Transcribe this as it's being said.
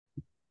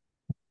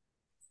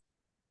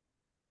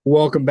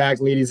Welcome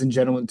back, ladies and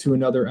gentlemen, to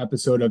another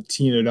episode of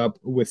Teeing It Up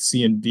with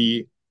C and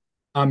V.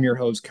 I'm your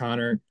host,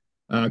 Connor,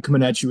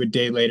 coming at you a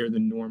day later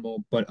than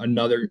normal, but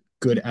another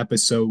good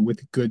episode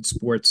with good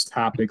sports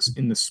topics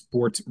in the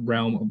sports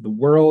realm of the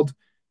world.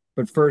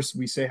 But first,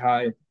 we say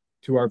hi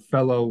to our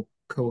fellow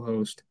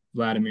co-host,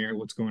 Vladimir.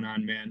 What's going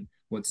on, man?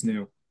 What's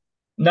new?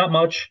 Not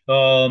much.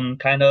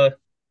 Kind of,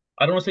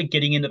 I don't want to say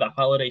getting into the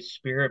holiday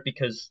spirit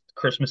because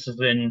Christmas is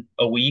in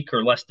a week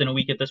or less than a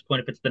week at this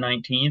point if it's the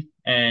 19th,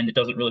 and it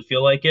doesn't really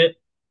feel like it.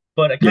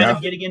 But kind Yeah,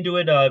 of getting into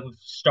it, we've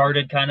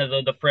started kind of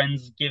the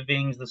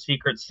Friendsgivings, the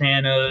Secret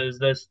Santas,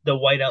 the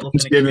White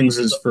Elephant Thanksgiving's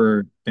exchanges. is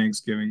for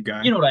Thanksgiving You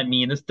guy. know what I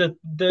mean? It's the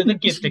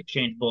gift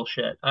exchange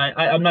bullshit.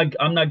 I'm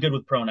not good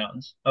with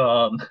pronouns.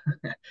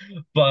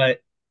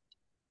 But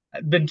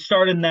I've been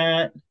starting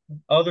that.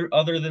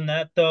 Other than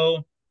that,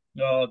 though,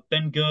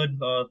 been good.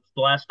 The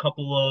last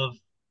couple of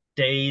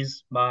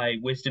days, my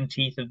wisdom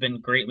teeth have been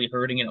greatly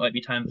hurting, and it might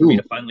be time for me Ooh,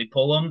 to finally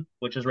pull them,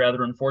 which is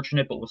rather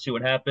unfortunate, but we'll see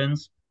what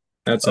happens.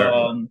 that's all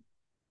right. Um,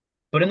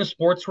 but in the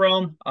sports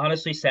realm,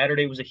 honestly,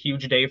 Saturday was a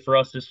huge day for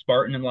us as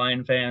Spartan and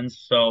Lion fans.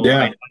 So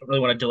I Yeah, don't really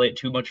want to delay it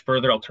too much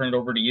further. I'll turn it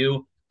over to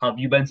you. How have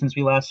you been since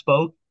we last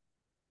spoke?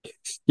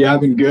 yeah,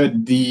 I've been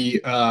good.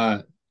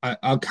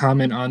 I'll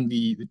comment on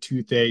the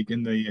toothache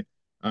and the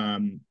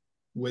um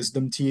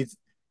wisdom teeth.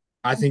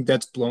 I think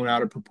that's blown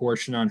out of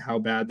proportion on how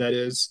bad that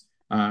is.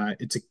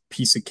 It's a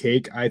piece of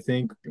cake, I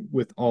think,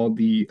 with all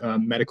the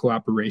medical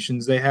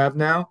operations they have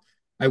now.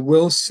 I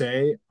will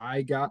say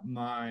I got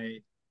my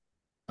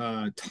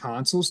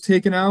tonsils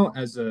taken out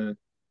as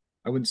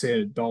I wouldn't say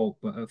an adult,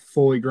 but a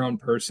fully grown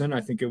person.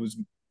 I think it was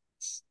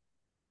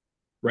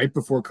right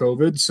before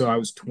COVID, so I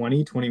was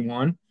 20,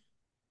 21.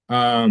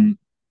 Um,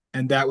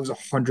 and that was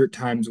 100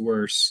 times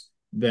worse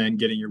than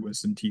getting your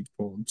wisdom teeth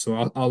pulled.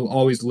 So I'll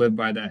always live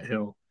by that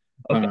hill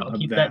Okay, I'll of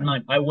keep that in that.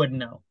 mind. I wouldn't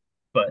know,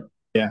 but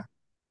Yeah.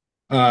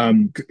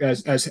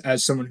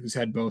 As someone who's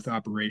had both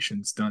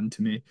operations done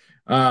to me.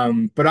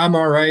 But I'm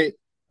all right.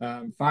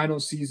 Final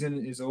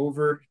season is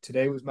over.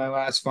 Today was my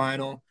last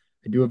final.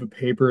 I do have a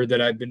paper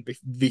that I've been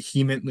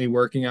vehemently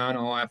working on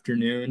all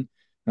afternoon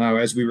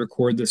as we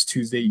record this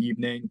Tuesday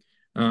evening.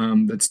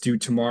 That's due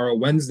tomorrow,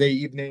 Wednesday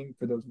evening,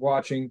 for those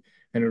watching,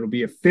 and it'll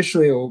be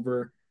officially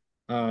over.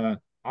 Uh,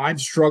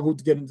 I've struggled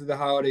to get into the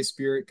holiday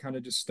spirit, kind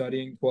of just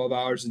studying 12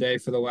 hours a day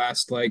for the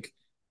last like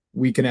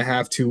week and a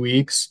half, 2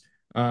 weeks.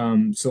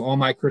 So all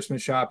my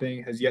Christmas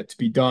shopping has yet to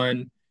be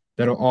done.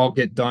 That'll all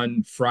get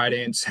done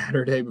Friday and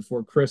Saturday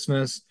before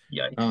Christmas.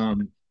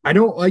 yikes. I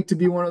don't like to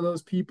be one of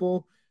those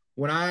people.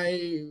 When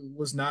I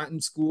was not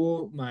in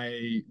school,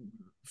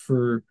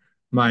 for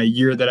my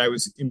year that I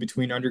was in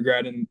between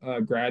undergrad and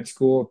grad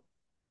school,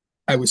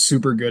 I was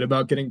super good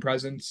about getting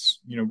presents,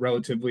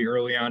 relatively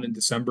early on in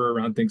December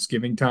around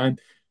Thanksgiving time.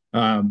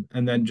 And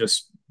then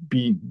just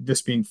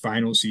being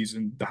final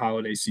season, the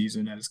holiday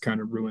season has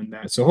kind of ruined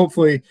that. So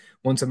hopefully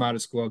once I'm out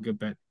of school, I'll get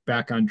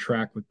back on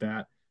track with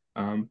that.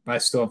 But I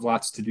still have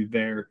lots to do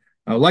there.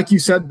 Like you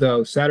said,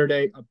 though,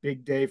 Saturday, a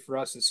big day for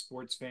us as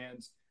sports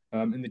fans,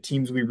 and the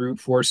teams we root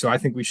for. So I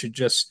think we should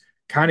just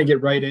kind of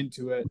get right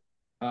into it.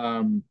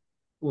 Um,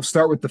 we'll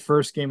start with the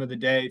first game of the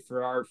day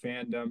for our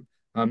fandom,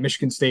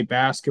 Michigan State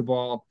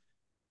basketball.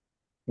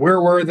 Where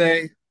were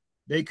they?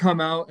 They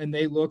come out and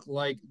they look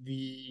like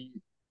the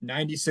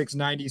 96,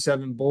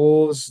 97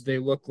 Bulls. They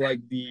look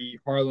like the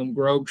Harlem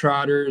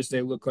Globetrotters.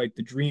 They look like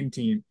the Dream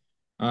Team.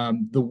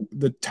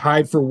 The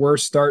tied for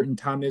worst start in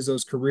Tom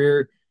Izzo's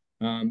career,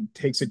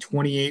 takes a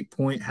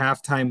 28-point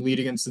halftime lead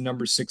against the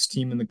number six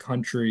team in the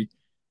country,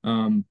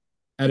 um,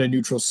 at a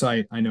neutral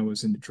site. I know it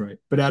was in Detroit,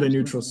 but at a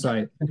neutral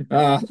site.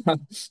 Uh,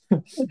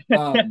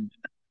 um,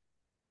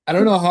 I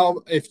don't know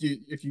how if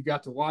you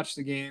got to watch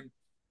the game,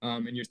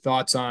 and your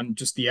thoughts on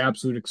just the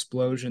absolute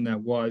explosion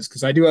that was,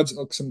 because I do have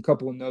some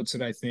couple of notes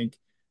that I think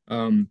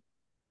um,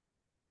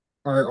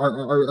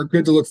 are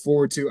good to look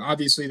forward to.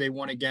 Obviously, they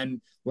won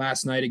again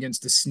last night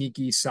against a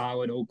sneaky,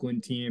 solid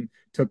Oakland team.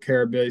 Took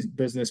care of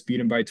business, beat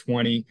them by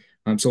 20.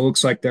 So it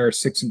looks like they're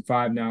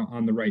 6-5 now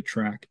on the right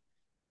track.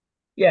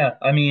 Yeah,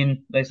 I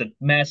mean, like I said,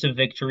 massive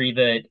victory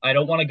that I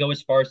don't want to go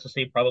as far as to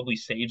say probably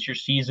saves your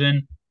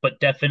season, but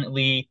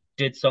definitely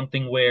did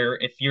something where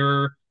if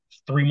you're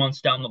 3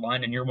 months down the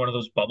line and you're one of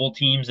those bubble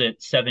teams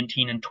at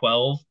 17 and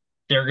 12,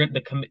 they're going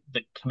the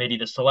committee,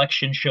 the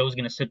selection show is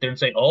going to sit there and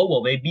say, "Oh,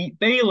 well, they beat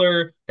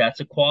Baylor. That's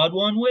a quad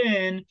one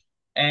win."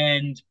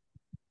 And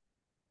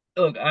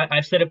look,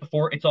 I've said it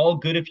before. It's all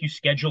good if you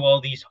schedule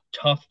all these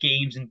tough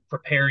games and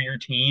prepare your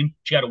team.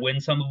 But you got to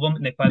win some of them,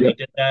 and they finally Yep.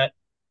 did that.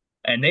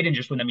 And they didn't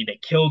just win. I mean, they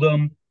killed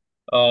them.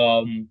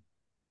 Um,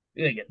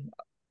 again,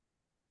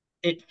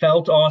 it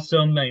felt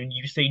awesome. I mean,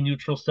 you say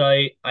neutral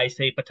site, I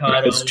say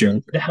That's a potatoes.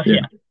 joke.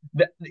 Yeah.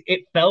 Yeah,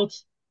 it felt.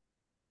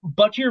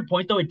 But to your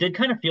point, though, it did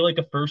kind of feel like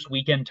a first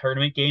weekend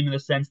tournament game in the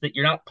sense that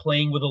you're not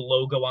playing with a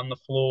logo on the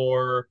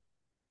floor.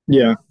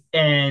 Yeah.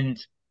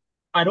 And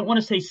I don't want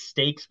to say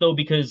stakes though,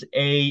 because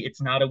A,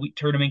 it's not a week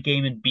tournament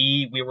game, and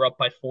B, we were up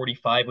by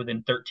 45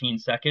 within 13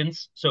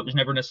 seconds, so it was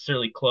never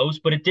necessarily close.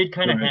 But it did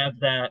kind of Right. have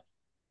that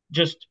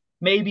just.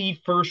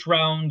 maybe first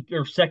round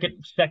or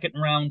second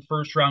round,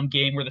 first round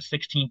game where the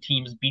 16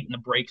 team is beating the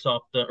brakes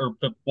off the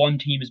one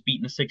team is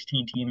beating the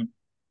 16 team.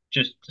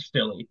 Just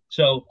silly.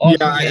 So Yeah,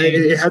 awesome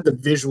game. it had the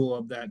visual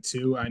of that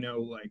too. I know,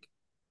 like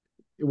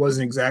it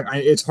wasn't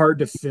it's hard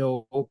to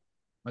fill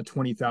a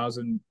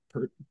 20,000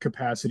 per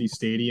capacity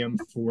stadium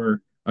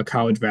for a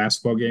college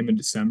basketball game in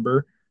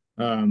December.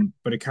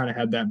 But it kind of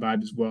had that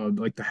vibe as well,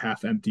 like the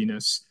half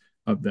emptiness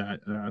of that.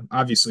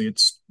 Obviously,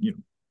 it's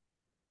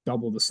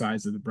double the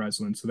size of the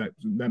Breslin, so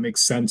that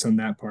makes sense on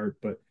that part.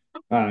 But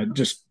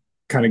just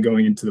kind of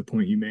going into the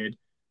point you made.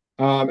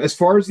 As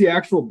far as the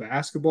actual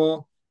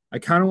basketball, I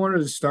kind of wanted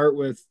to start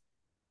with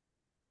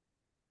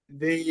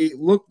they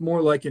looked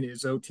more like an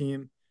Izzo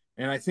team.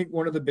 And I think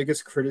one of the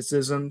biggest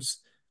criticisms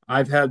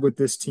I've had with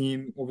this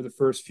team over the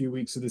first few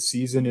weeks of the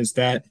season is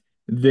that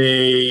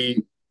they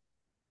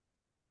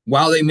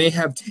while they may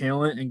have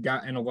talent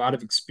and a lot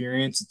of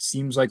experience, it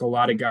seems like a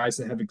lot of guys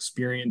that have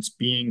experience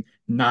being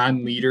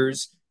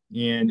non-leaders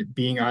and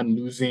being on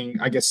losing,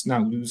 I guess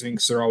not losing,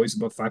 because they're always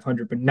above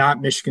 500, but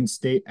not Michigan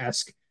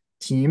State-esque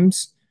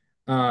teams.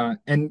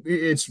 And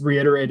it's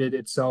reiterated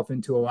itself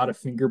into a lot of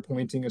finger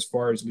pointing as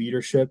far as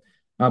leadership.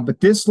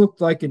 But this looked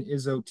like an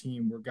Izzo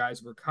team where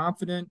guys were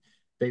confident,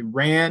 they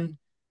ran,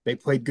 they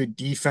played good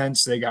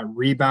defense, they got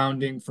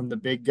rebounding from the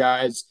big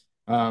guys.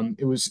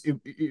 It was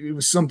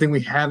something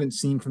we haven't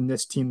seen from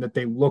this team that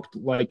they looked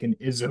like an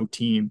Izzo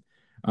team,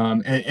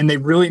 and they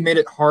really made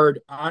it hard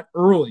on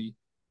early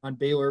on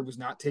Baylor was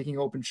not taking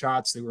open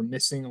shots. They were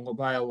missing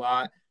by a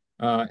lot,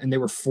 and they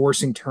were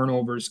forcing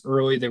turnovers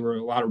early. They were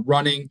a lot of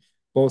running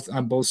both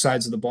on both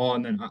sides of the ball,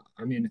 and then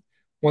I mean,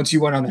 once you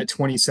went on that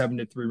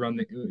 27-3 run,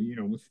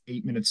 with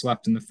 8 minutes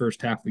left in the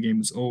first half, the game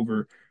was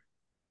over.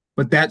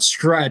 But that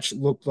stretch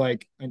looked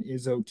like an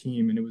Izzo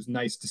team, and it was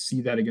nice to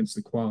see that against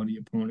the quality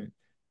opponent.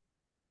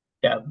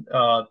 Yeah,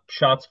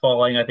 shots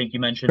falling. I think you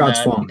mentioned Shots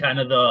that falling. kind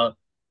of the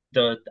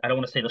I don't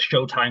want to say the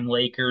Showtime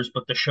Lakers,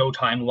 but the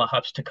Showtime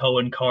lobs to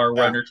Cohen Carr were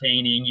Yeah.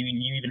 entertaining.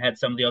 You even had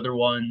some of the other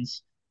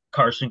ones.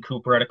 Carson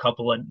Cooper had a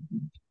couple of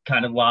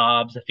kind of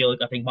lobs. I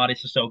think Madi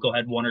Sissoko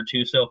had one or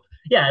two. So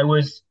yeah, it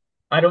was.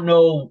 I don't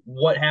know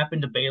what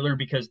happened to Baylor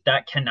because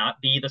that cannot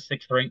be the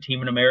sixth ranked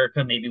team in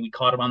America. Maybe we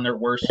caught them on their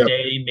worst Yep.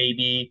 day.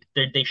 Maybe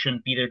they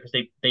shouldn't be there because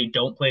they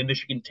don't play a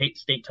Michigan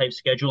State type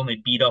schedule and they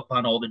beat up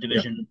on all the Yeah.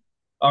 division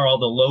are all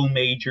the low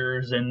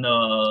majors and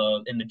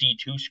the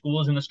D2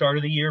 schools in the start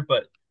of the year,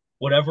 but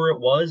whatever it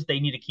was, they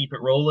need to keep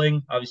it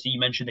rolling. Obviously, you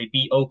mentioned they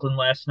beat Oakland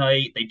last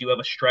night. They do have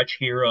a stretch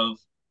here of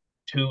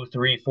two,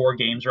 three, 4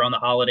 games around the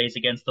holidays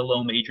against the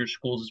low major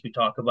schools, as we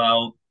talk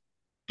about.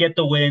 Get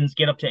the wins,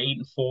 get up to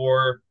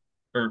 8-4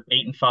 or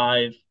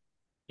 8-5.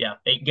 Yeah,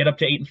 get up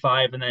to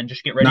 8-5, and then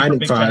just get ready Nine for and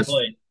Big Ten five.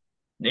 play.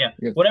 Yeah,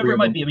 We got whatever three it of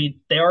might them. be. I mean,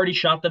 they already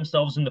shot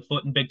themselves in the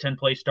foot in Big Ten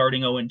play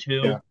starting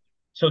 0-2. Yeah.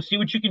 So see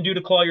what you can do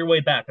to claw your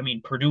way back. I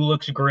mean, Purdue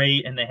looks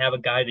great, and they have a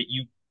guy that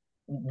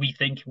we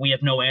think we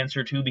have no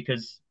answer to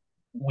because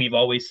we've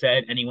always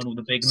said anyone with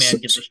a big So,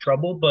 man gives us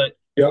trouble. But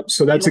yep.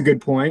 So we that's a don't.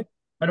 good point.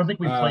 I don't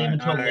think we play him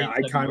until late I kind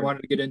of February.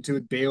 wanted to get into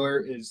it. Baylor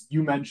is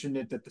you mentioned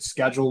it that the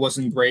schedule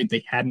wasn't great.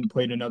 They hadn't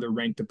played another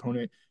ranked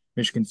opponent.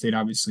 Michigan State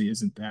obviously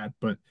isn't that,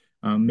 but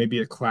maybe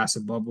a class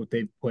above what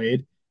they've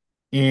played.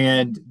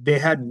 And they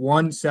had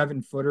one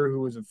 7-footer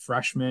who was a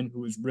freshman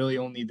who was really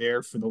only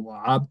there for the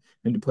lob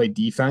and to play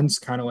defense,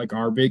 kind of like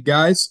our big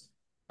guys.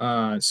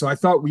 So I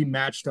thought we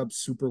matched up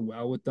super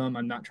well with them.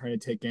 I'm not trying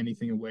to take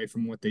anything away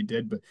from what they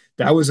did, but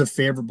that was a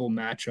favorable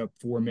matchup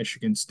for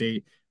Michigan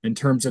State in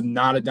terms of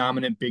not a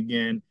dominant big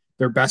man.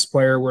 Their best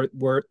players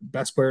were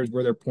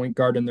their point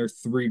guard and their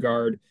three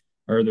guard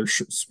or their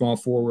small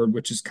forward,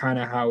 which is kind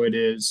of how it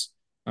is.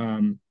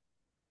 Um,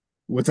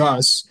 with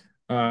us.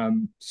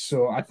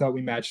 So I thought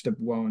we matched up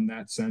well in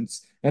that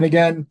sense. And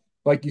again,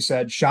 like you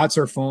said, shots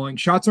are falling.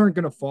 Shots aren't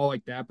going to fall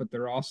like that, but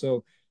they're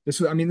also this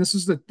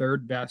is the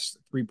third best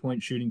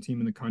 3-point shooting team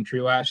in the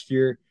country last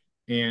year,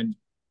 and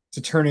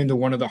to turn into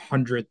one of the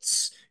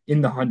hundredths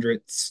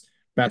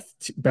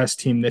best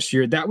team this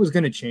year, that was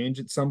going to change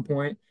at some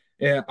point.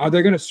 Are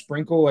they going to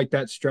sprinkle like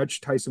that stretch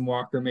Tyson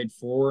Walker made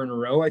 4 in a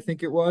row? I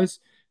think it was.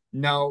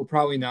 No,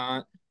 probably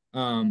not.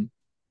 Um,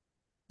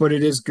 but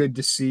it is good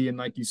to see. And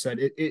like you said,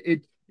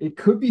 it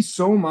could be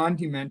so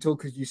monumental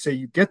because you say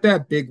you get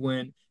that big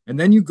win and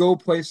then you go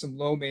play some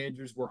low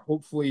majors where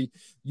hopefully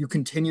you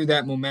continue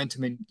that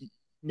momentum and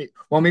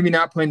while maybe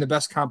not playing the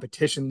best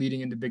competition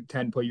leading into Big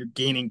Ten play, you're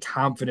gaining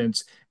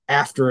confidence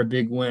after a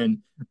big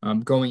win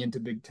going into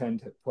Big Ten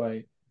to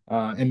play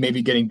and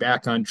maybe getting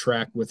back on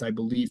track with, I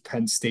believe,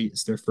 Penn State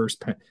is their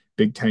first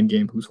Big Ten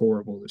game, who's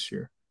horrible this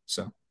year.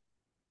 So.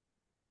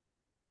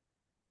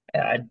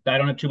 I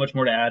don't have too much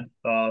more to add.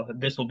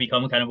 This will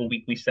become kind of a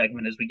weekly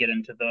segment as we get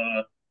into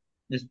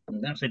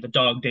not say the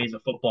dog days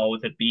of football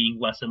with it being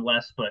less and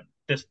less, but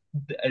this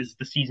as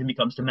the season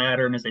becomes to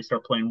matter and as they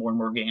start playing more and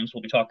more games,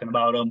 we'll be talking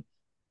about them.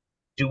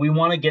 Do we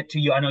want to get to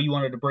you? I know you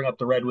wanted to bring up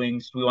the Red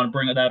Wings. Do we want to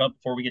bring that up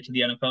before we get to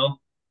the NFL?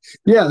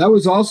 Yeah, that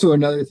was also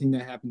another thing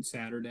that happened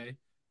Saturday.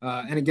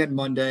 And again,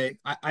 Monday.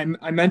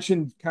 I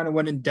mentioned kind of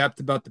went in depth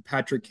about the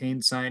Patrick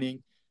Kane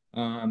signing.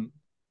 Um,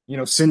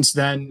 since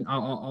then,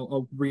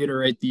 I'll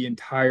reiterate the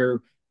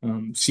entire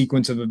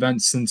sequence of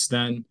events since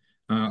then.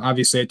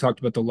 Obviously, I talked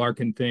about the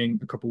Larkin thing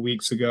a couple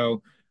weeks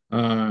ago.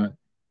 Uh,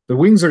 the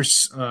Wings are,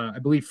 I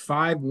believe,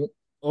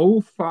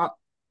 5-0-5,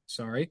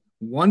 sorry,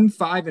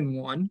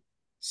 1-5-1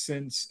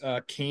 since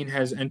Kane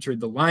has entered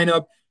the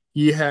lineup.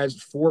 He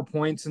has 4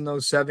 points in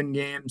those 7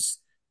 games,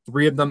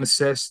 three of them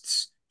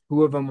assists,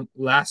 two of them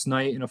last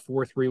night in a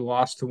 4-3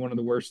 loss to one of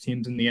the worst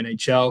teams in the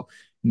NHL,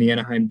 in the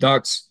Anaheim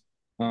Ducks.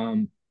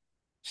 Um,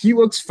 he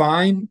looks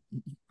fine.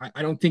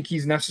 I don't think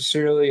he's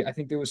necessarily, I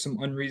think there was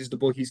some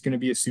unreasonable, he's going to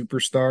be a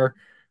superstar.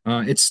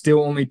 It's still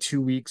only 2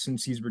 weeks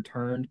since he's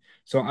returned.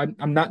 So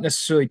I'm not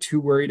necessarily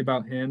too worried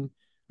about him.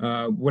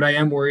 What I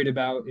am worried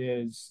about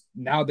is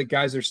now that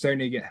guys are starting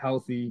to get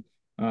healthy,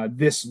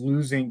 this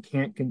losing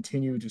can't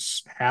continue to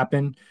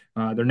happen.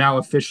 They're now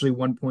officially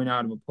 1 point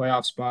out of a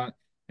playoff spot.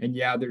 And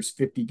yeah, there's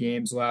 50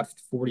 games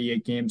left,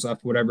 48 games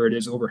left, whatever it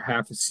is, over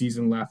half a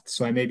season left.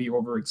 So I may be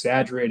over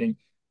exaggerating.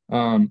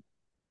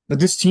 But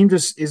this team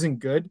just isn't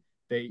good.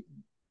 They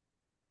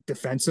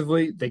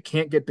defensively, they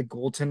can't get the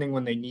goaltending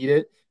when they need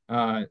it.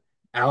 Uh,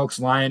 Alex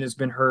Lyon has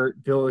been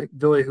hurt. Billy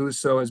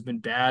Husso has been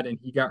bad, and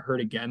he got hurt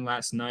again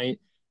last night.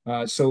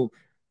 So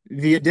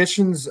the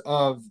additions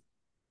of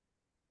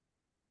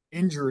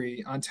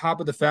injury, on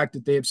top of the fact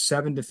that they have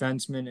 7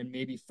 defensemen and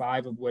maybe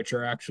 5 of which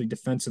are actually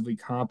defensively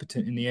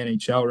competent in the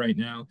NHL right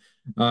now,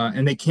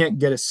 and they can't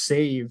get a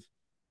save.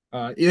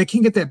 They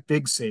can't get that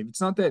big save.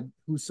 It's not that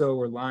Husso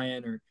or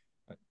Lyon or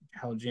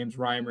hell, James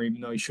Reimer,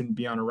 even though he shouldn't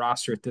be on a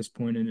roster at this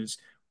point in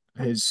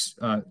his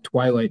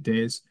twilight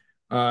days.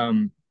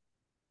 Um,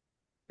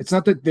 it's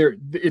not that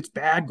it's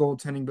bad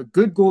goaltending, but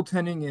good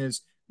goaltending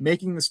is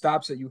making the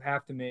stops that you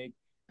have to make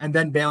and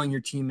then bailing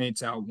your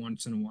teammates out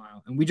once in a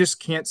while. And we just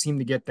can't seem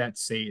to get that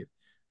save.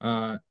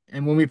 And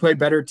when we play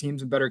better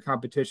teams and better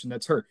competition,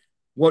 that's hurt.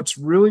 What's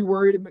really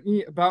worried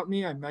about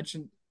me, I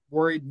mentioned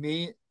worried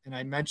me, and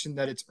I mentioned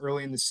that it's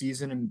early in the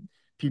season and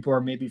people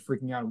are maybe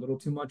freaking out a little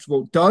too much.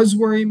 What does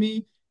worry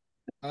me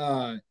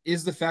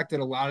is the fact that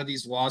a lot of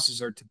these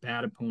losses are to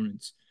bad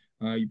opponents.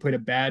 You played a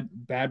bad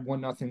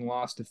 1-0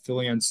 loss to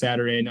Philly on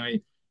Saturday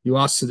night. You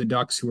lost to the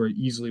Ducks, who are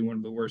easily one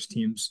of the worst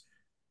teams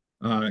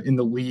in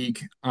the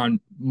league on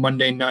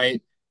Monday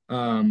night.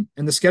 And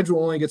the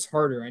schedule only gets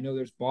harder. I know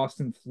there's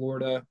Boston,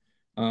 Florida,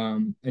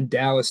 and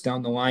Dallas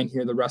down the line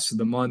here the rest of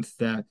the month.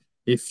 That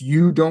if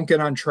you don't get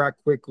on track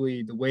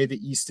quickly, the way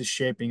the East is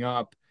shaping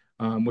up,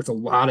 with a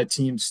lot of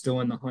teams still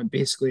in the hunt,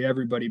 basically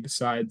everybody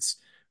besides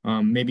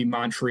maybe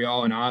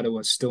Montreal and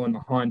Ottawa still in the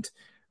hunt.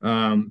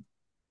 Um,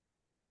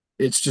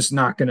 it's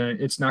not gonna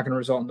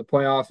result in the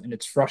playoff, and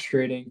it's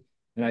frustrating.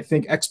 And I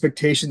think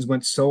expectations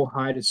went so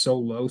high to so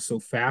low so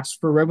fast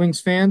for Red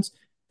Wings fans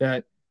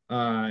that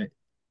uh,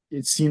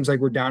 it seems like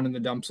we're down in the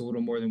dumps a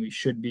little more than we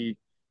should be.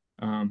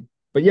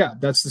 But yeah,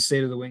 that's the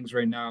state of the Wings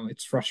right now.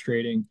 It's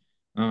frustrating,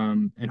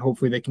 and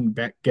hopefully they can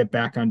get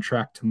back on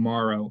track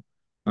tomorrow.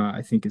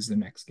 I think is the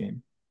next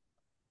game.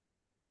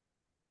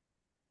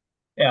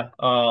 Yeah,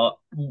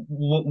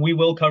 we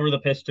will cover the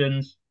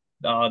Pistons.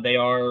 They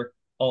are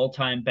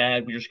all-time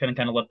bad. We're just gonna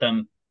kind of let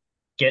them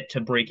get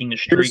to breaking the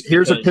Here's streak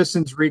here's a because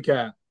Pistons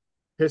recap.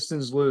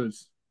 Pistons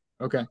lose.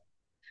 Okay,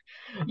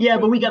 yeah,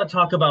 but good. we got to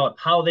talk about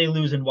how they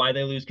lose and why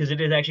they lose because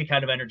it is actually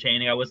kind of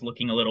entertaining. I was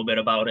looking a little bit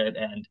about it,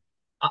 and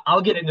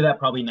I'll get into that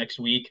probably next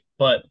week.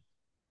 But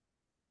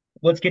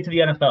let's get to the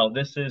NFL.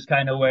 This is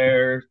kind of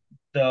where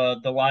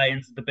the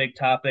Lions, the big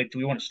topic. Do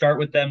we want to start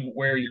with them?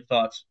 Where are your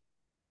thoughts?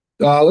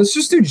 Let's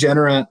just do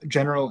general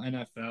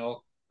NFL,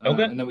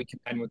 Okay, and then we can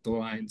end with the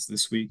Lions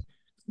this week.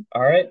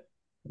 all right.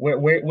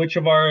 Which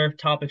of our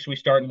topics are we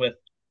starting with?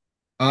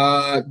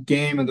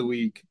 Game of the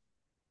week.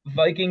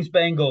 Vikings,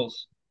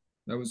 Bengals.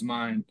 That was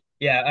mine.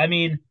 Yeah, I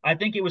mean, I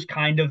think it was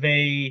kind of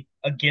a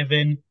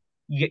given.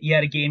 You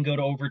had a game go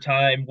to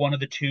overtime, one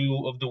of the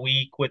two of the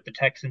week with the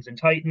Texans and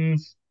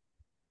Titans.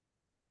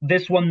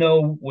 This one,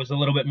 though, was a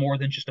little bit more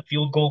than just a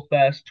field goal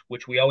fest,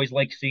 which we always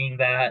like seeing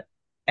that.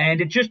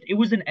 And it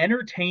was an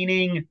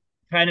entertaining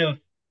kind of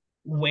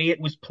way it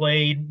was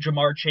played.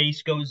 Jamar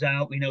Chase goes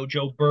out. We know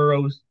Joe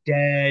Burrow's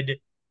dead.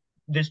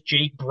 This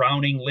Jake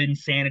Browning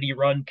Linsanity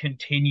run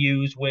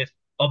continues with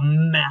a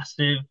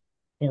massive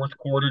fourth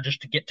quarter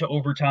just to get to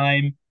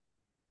overtime.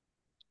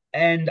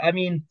 And I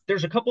mean,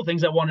 there's a couple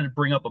things I wanted to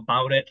bring up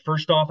about it.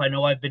 First off, I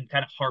know I've been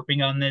kind of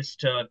harping on this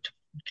to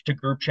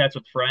group chats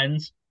with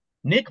friends.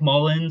 Nick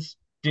Mullins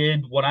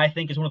did what I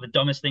think is one of the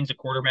dumbest things a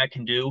quarterback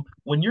can do.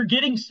 When you're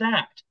getting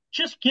sacked,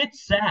 just get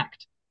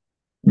sacked.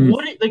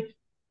 Mm. Like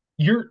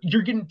you're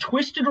getting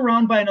twisted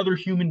around by another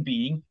human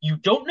being. You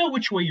don't know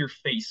which way you're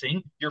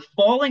facing. You're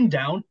falling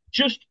down.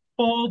 Just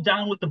fall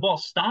down with the ball.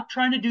 Stop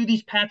trying to do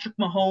these Patrick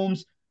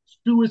Mahomes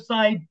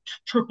suicide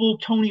triple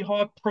Tony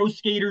Hawk pro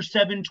skater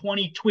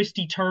 720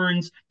 twisty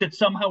turns that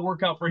somehow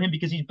work out for him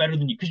because he's better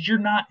than you because you're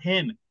not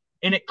him.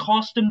 And it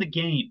cost him the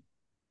game.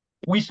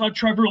 We saw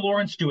Trevor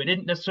Lawrence do it. It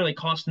didn't necessarily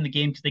cost him the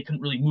game because they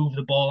couldn't really move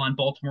the ball on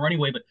Baltimore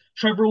anyway, but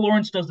Trevor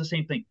Lawrence does the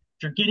same thing.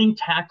 If you're getting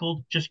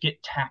tackled, just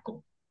get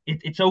tackled.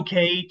 it's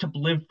okay to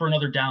live for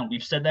another down.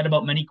 We've said that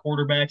about many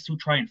quarterbacks who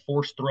try and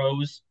force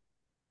throws.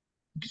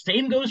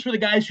 Same goes for the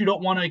guys who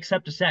don't want to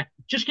accept a sack.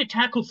 Just get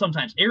tackled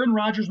sometimes. Aaron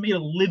Rodgers made a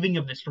living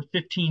of this for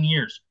 15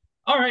 years.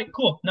 All right,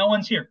 cool. No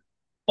one's here.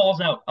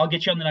 Ball's out. I'll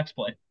get you on the next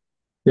play.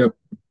 Yep.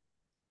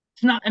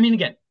 It's not, I mean,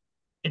 again,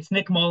 it's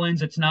Nick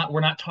Mullins. We're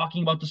not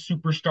talking about the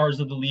superstars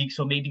of the league,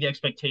 so maybe the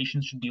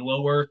expectations should be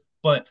lower.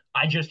 But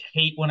I just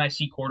hate when I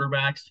see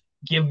quarterbacks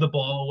give the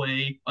ball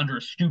away under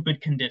a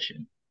stupid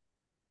condition.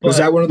 Was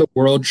But that one of the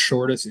world's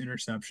shortest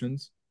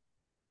interceptions?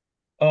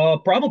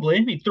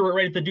 probably he threw it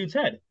right at the dude's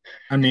head.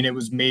 I mean, it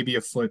was maybe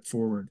a flip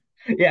forward.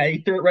 Yeah, he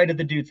threw it right at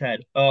the dude's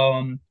head.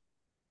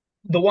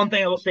 The one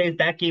thing I will say is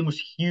that game was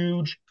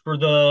huge for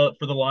the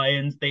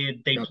Lions. They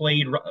Yep.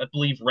 played, I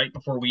believe, right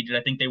before we did.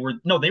 I think they were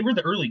no, they were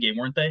the early game,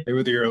 weren't they? They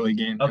were the early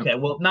game. Yep. Okay,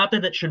 well, not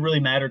that that should really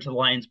matter to the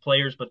Lions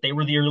players, but they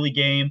were the early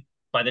game.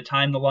 By the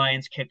time the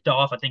Lions kicked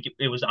off, I think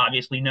it was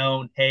obviously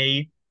known,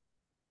 hey,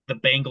 the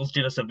Bengals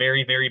did us a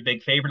very, very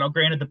big favor. Now,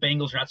 granted, the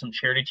Bengals are not some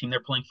charity team; they're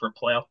playing for a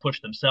playoff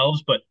push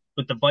themselves. But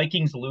with the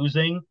Vikings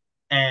losing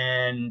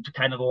and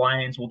kind of the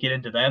Lions, we'll get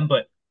into them.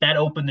 But that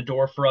opened the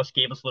door for us,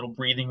 gave us a little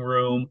breathing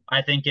room.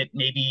 I think it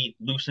maybe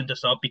loosened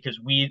us up because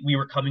we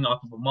were coming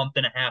off of a month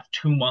and a half,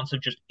 2 months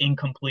of just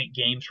incomplete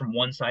games from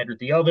one side or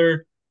the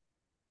other.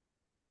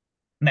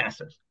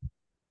 Massive.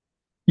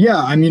 Yeah,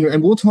 I mean,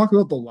 and we'll talk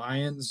about the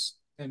Lions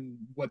and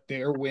what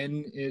their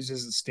win is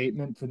as a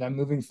statement for them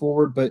moving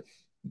forward. But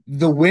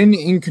the win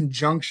in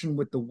conjunction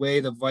with the way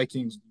the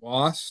Vikings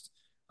lost,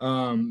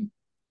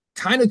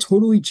 kind of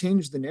totally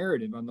changed the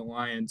narrative on the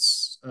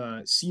Lions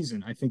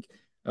season. I think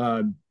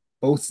uh,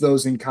 both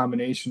those in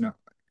combination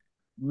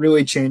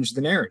really changed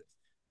the narrative.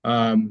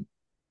 Um,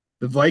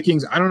 the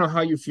Vikings, I don't know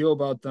how you feel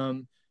about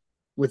them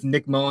with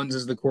Nick Mullins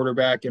as the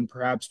quarterback and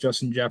perhaps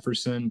Justin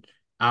Jefferson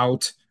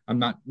out. I'm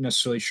not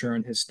necessarily sure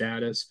on his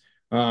status.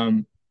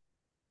 Um,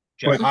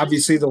 but Jefferson,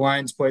 obviously the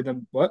Lions played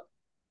them. What?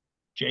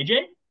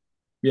 JJ,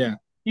 Yeah.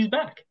 he's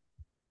back.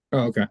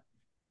 Oh, okay.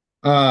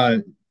 Uh,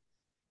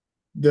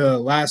 the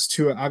last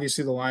two,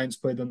 obviously the Lions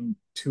played them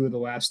 2 of the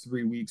last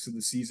 3 weeks of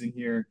the season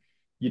here.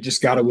 You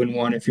just got to win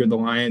one if you're the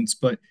Lions.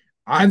 But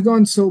I've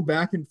gone so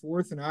back and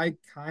forth, and I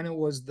kind of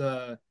was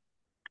the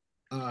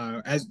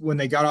as when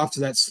they got off to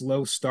that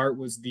slow start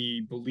was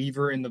the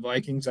believer in the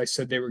Vikings. I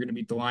said they were going to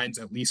beat the Lions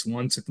at least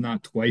once, if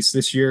not twice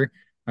this year.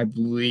 I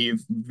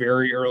believe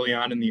very early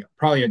on in the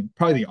probably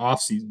the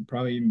off season,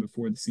 probably even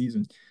before the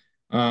season.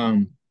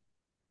 Um,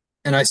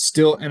 and I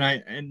still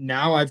and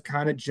now I've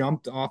kind of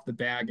jumped off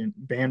the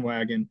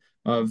bandwagon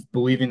of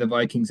believing the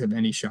Vikings have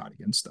any shot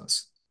against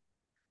us.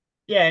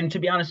 Yeah, and to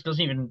be honest, it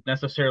doesn't even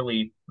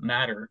necessarily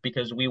matter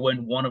because we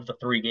win one of the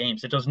three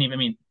games. It doesn't even, I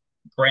mean,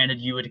 granted,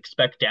 you would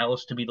expect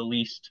Dallas to be the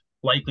least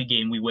likely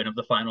game we win of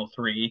the final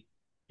three.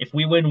 If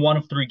we win one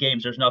of three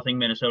games, there's nothing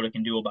Minnesota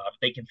can do about it.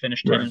 They can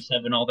finish 10 Right. and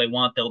 7 all they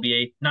want. They'll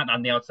be not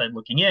on the outside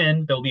looking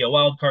in. They'll be a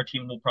wild card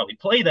team. We'll probably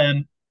play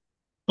them,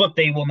 but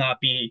they will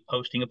not be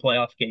hosting a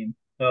playoff game.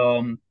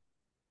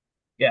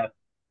 Yeah,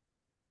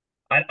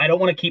 I don't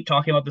want to keep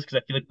talking about this because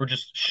I feel like we're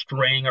just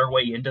straying our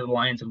way into the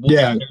Lions and we'll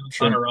get Yeah, there on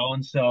sure. our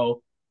own.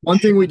 So One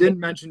should thing we we get didn't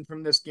mention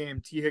from this game,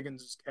 T.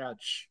 Higgins'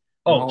 catch,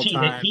 an Oh, T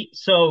all-time. he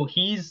so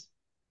he's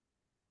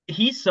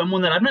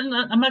someone that I'm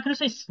not going to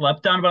say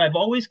slept on, but I've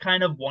always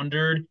kind of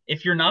wondered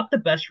if you're not the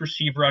best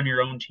receiver on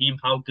your own team,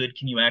 how good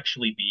can you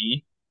actually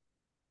be?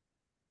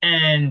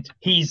 And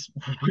he's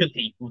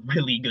really,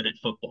 really good at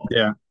football.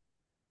 Yeah.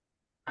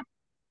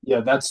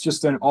 Yeah, that's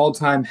just an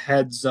all-time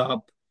heads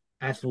up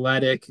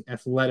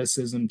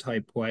athleticism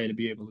type play to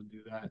be able to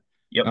do that.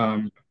 Yep.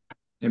 Um,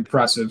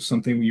 Impressive,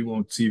 something you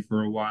won't see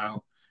for a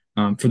while.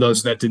 For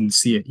those that didn't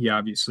see it, he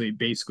obviously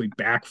basically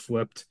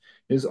backflipped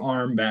his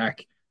arm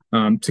back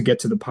to get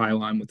to the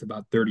pylon with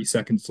about 30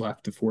 seconds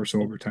left to force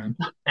overtime.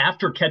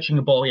 After catching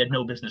a ball he had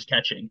no business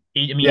catching. I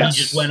mean, he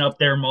just went Yes. up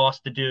there,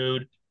 mossed the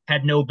dude,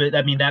 had no bit.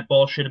 I mean, that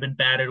ball should have been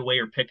batted away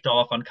or picked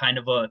off on kind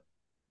of a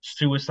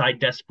suicide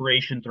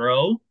desperation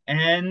throw.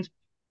 And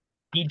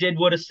he did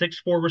what a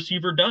 6'4"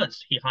 receiver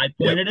does. He high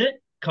Yep. pointed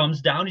it,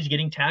 comes down, he's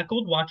getting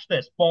tackled. Watch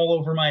this. Ball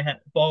over my head,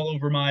 ball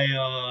over my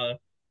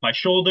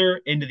shoulder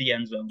into the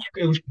end zone.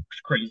 It was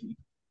crazy.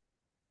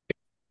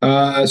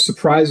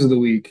 Surprise of the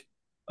week.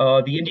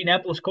 The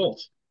Indianapolis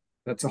Colts.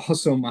 That's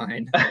also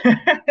mine.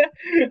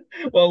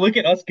 Well, look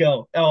at us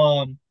go.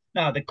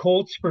 Now the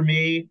Colts for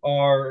me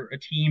are a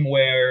team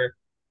where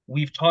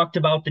we've talked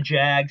about the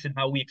Jags and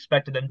how we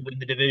expected them to win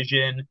the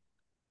division.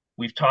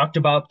 We've talked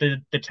about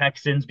the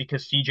Texans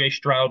because CJ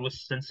Stroud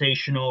was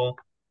sensational.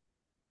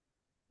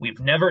 We've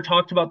never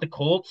talked about the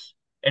Colts,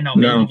 and now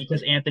maybe No,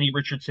 because Anthony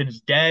Richardson is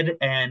dead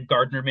and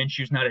Gardner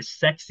Minshew's not as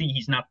sexy,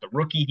 he's not the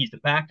rookie, he's the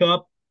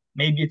backup.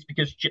 Maybe it's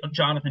because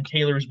Jonathan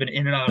Taylor has been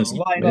in and out of the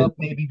hasn't played. lineup.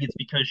 Maybe it's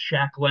because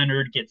Shaq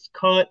Leonard gets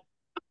cut.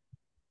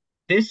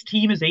 This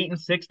team is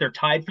 8-6. They're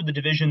tied for the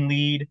division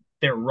lead.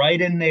 They're right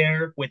in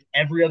there with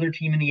every other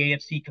team in the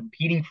AFC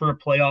competing for a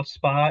playoff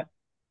spot,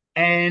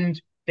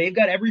 and they've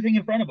got everything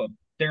in front of them.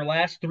 Their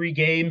last three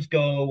games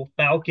go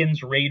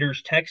Falcons,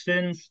 Raiders,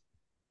 Texans.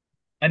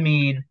 I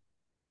mean,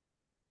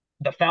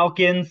 The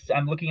Falcons,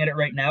 I'm looking at it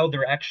right now.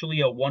 They're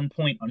actually a 1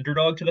 point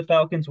underdog to the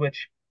Falcons,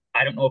 which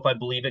I don't know if I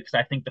believe it because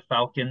I think the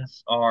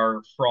Falcons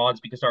are frauds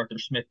because Arthur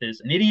Smith is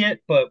an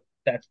idiot, but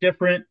that's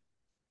different.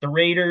 The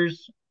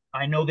Raiders,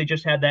 I know they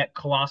just had that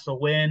colossal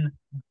win,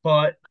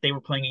 but they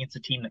were playing against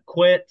a team that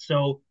quit.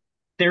 So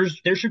there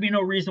should be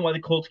no reason why the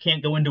Colts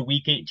can't go into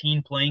week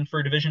 18 playing for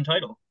a division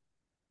title.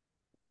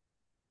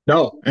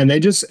 No, and they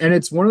just and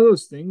it's one of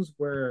those things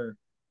where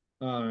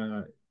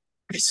uh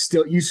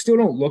you still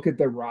don't look at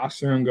the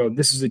roster and go,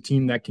 this is a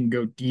team that can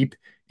go deep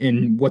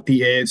in what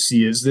the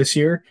AFC is this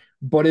year,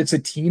 but it's a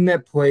team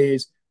that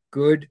plays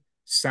good,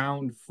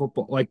 sound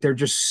football. Like they're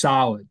just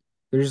solid.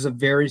 They're just a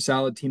very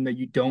solid team that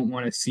you don't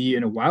want to see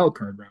in a wild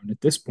card round at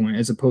this point,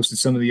 as opposed to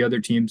some of the other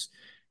teams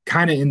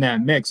kind of in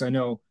that mix. I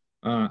know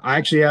I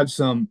actually have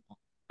some,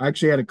 I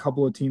actually had a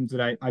couple of teams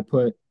that I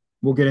put,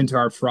 we'll get into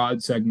our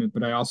fraud segment,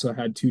 but I also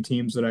had two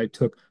teams that I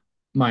took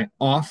my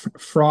off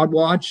fraud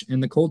watch,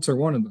 and the Colts are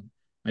one of them.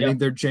 I Yep. think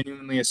they're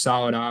genuinely a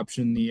solid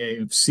option in the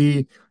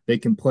AFC. They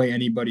can play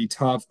anybody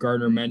tough.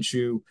 Gardner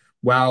Minshew,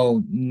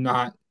 while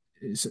not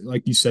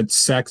like you said,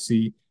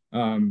 sexy,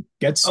 Oh,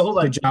 gets hold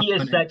the on. job He is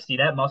done. sexy.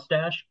 That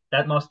mustache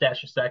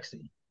is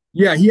sexy.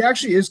 Yeah, he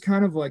actually is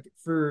kind of like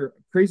for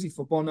crazy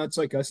football nuts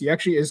like us. He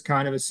actually is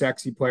kind of a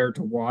sexy player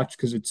to watch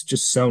because it's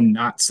just so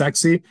not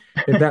sexy,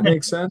 if that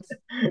makes sense.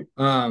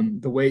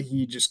 The way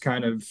he just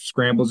kind of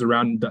scrambles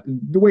around,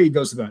 the way he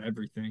goes about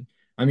everything.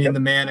 I mean, Yep. the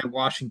man at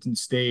Washington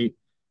State,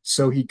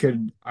 so he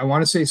could, I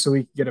want to say, so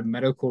he could get a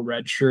medical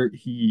red shirt.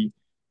 He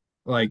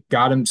like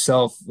got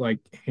himself like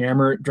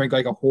hammered, drank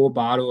like a whole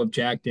bottle of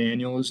Jack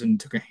Daniels and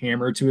took a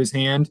hammer to his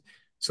hand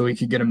so he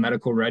could get a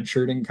medical red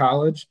shirt in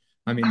college.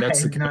 I mean, I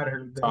that's the have kind of not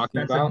heard I'm this. talking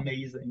That's about.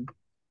 amazing.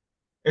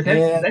 Is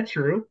And that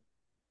true?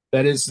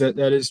 that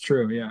is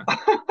true. Yeah.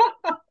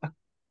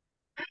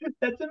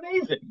 That's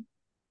amazing.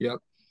 Yep.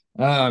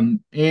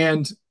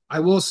 And I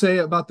will say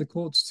about the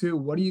Colts too.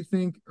 What do you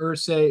think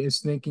Ursay is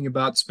thinking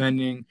about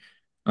spending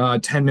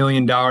 $10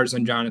 million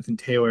on Jonathan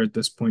Taylor at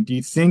this point? Do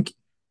you think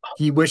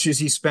he wishes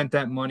he spent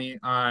that money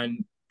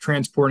on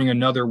transporting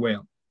another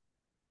whale?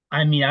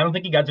 I mean, I don't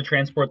think he got to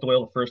transport the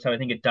whale the first time. I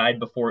think it died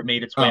before it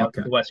made its way Oh, out to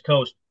okay. the West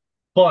Coast.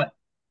 But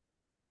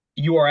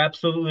you are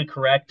absolutely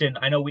correct. And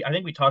I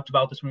think we talked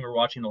about this when we were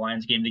watching the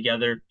Lions game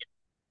together.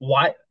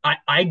 Why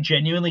I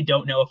genuinely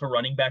don't know if a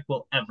running back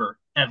will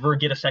ever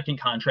get a second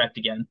contract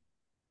again.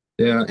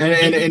 Yeah,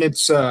 and Maybe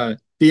it's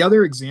the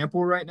other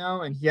example right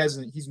now, and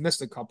he's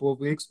missed a couple of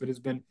weeks, but has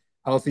been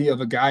healthy of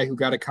a guy who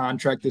got a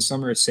contract this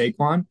summer is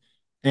Saquon.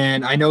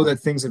 And I know that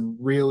things had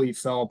really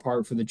fell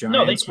apart for the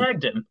no, they Giants with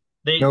tagged him.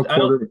 They no I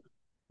don't quarter.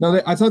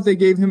 No, I thought they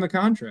gave him a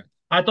contract.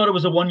 I thought it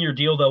was a 1 year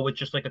deal though with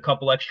just like a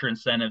couple extra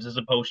incentives as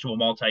opposed to a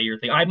multi-year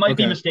thing. I might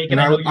be Okay, mistaken.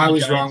 and I know you're I the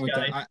was wrong Giants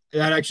with that. guy.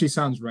 That actually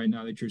sounds right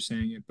now that you're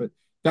saying it, but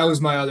that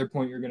was my other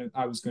point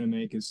I was gonna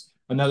make is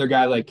another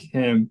guy like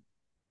him.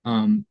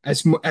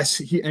 As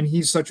he and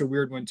he's such a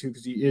weird one too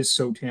because he is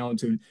so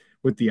talented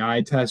with the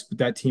eye test, but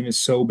that team is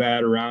so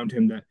bad around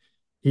him that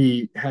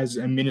he has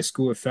a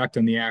minuscule effect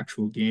on the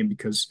actual game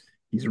because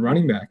he's a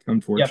running back, Yeah.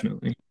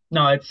 unfortunately.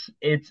 No, it's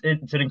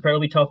an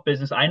incredibly tough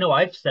business. I know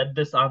I've said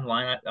this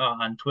online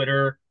on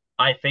Twitter.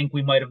 I think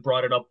we might have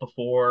brought it up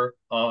before.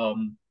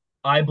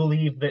 I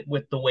believe that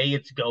with the way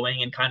it's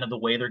going and kind of the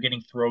way they're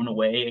getting thrown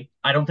away,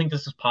 I don't think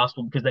this is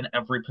possible because then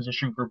every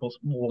position group will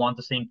want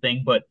the same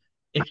thing. But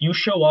if you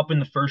show up in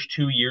the first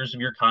 2 years of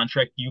your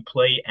contract, you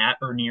play at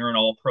or near an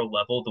all-pro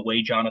level, the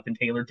way Jonathan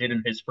Taylor did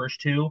in his first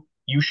two,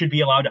 you should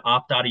be allowed to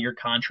opt out of your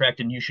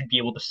contract and you should be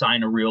able to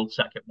sign a real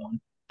second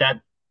one.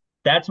 That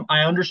that's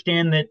I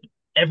understand that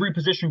every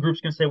position group's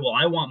going to say, well,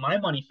 I want my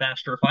money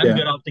faster. If I'm Yeah,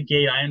 good out the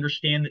gate, I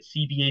understand that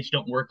CBAs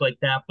don't work like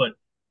that, but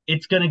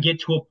it's going to get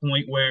to a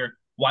point where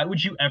why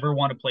would you ever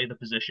want to play the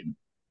position?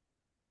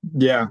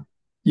 yeah,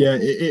 yeah.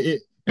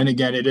 And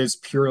again, it is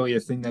purely a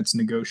thing that's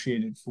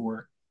negotiated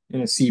for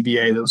in a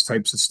CBA, those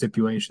types of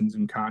stipulations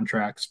and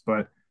contracts.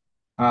 But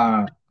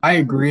I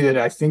agree that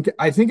I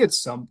think at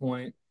some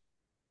point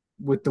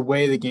with the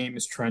way the game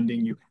is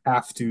trending, you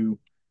have to.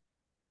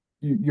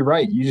 You're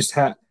right. You just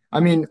have. I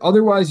mean,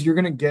 otherwise, you're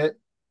gonna get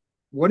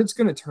what it's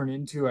gonna turn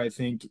into. I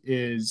think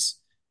is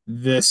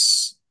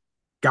this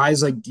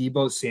guys like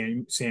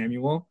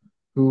Samuel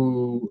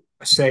who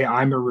say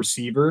I'm a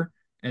receiver,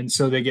 and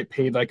so they get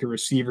paid like a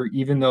receiver,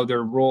 even though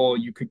their role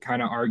you could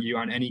kind of argue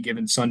on any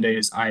given Sunday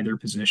is either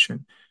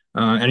position.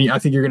 And I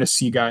think you're gonna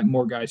see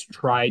more guys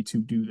try to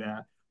do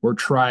that or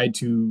try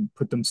to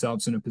put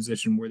themselves in a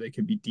position where they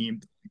could be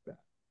deemed like that.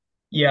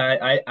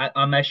 Yeah,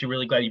 I'm actually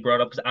really glad you brought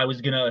it up because I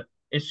was gonna,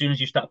 as soon as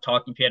you stopped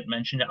talking, if you hadn't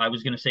mentioned it, I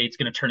was gonna say it's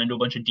gonna turn into a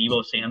bunch of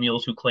Debo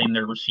Samuels who claim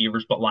they're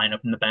receivers but line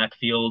up in the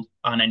backfield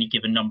on any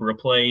given number of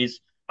plays.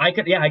 I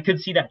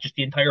could see that just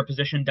the entire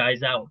position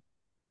dies out.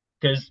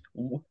 Because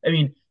I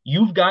mean,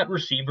 you've got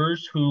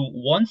receivers who,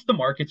 once the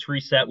market's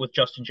reset with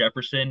Justin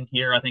Jefferson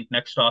here, I think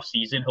next off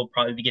season he'll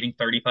probably be getting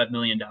 $35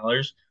 million.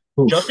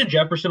 Oof. Justin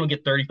Jefferson will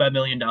get $35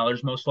 million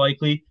most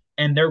likely,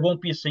 and there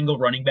won't be a single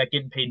running back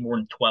getting paid more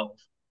than 12.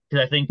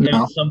 Because I think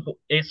No. at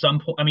some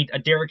point, I mean,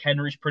 Derrick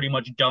Henry's pretty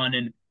much done,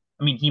 and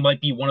I mean, he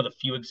might be one of the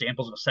few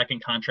examples of a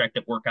second contract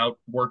that worked out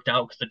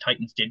because the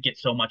Titans did get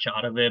so much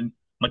out of him.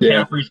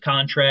 Yeah, McCaffrey's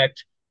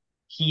contract,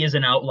 he is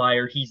an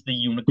outlier. He's the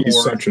he's unicorn.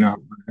 such an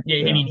outlier. Yeah, I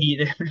Yeah,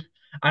 mean,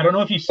 I don't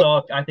know if you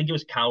saw. I think it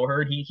was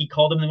Cowherd. He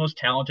called him the most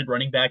talented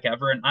running back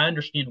ever, and I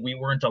understand we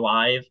weren't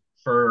alive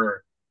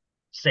for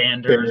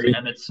Sanders, Barry.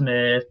 Emmett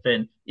Smith,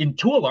 and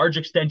to a large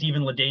extent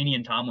even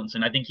LaDainian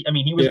Tomlinson. I think I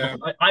mean he was Yeah,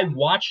 I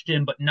watched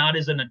him, but not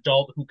as an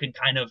adult who can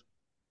kind of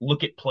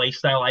look at play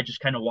style. I just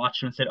kind of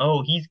watched him and said,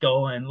 "Oh, he's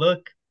going.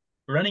 Look,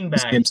 running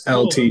his back, name's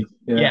cool." LT.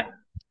 Yeah, Yeah.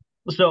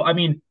 So I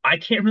mean, I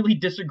can't really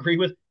disagree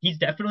with. He's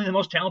definitely the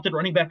most talented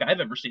running back I've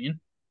ever seen.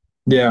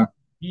 yeah.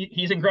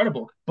 He's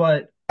incredible,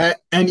 but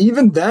And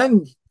even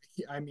then,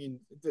 I mean,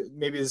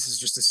 maybe this is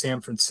just a San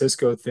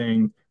Francisco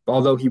thing,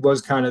 although he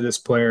was kind of this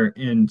player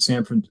in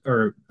San Fran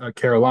or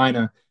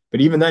Carolina.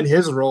 But even then,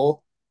 his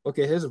role, look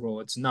at his role.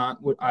 It's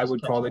not what I does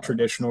would catch call a the lot of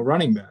passes. traditional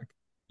running back.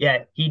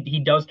 Yeah,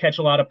 he does catch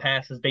a lot of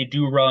passes. They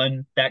do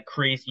run that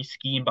crazy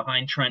scheme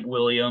behind Trent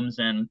Williams,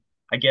 and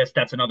I guess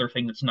that's another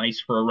thing that's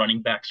nice for a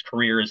running back's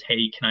career is,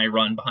 hey, can I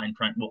run behind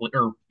Trent Will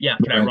or yeah,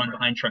 can I Right. run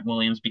behind Trent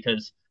Williams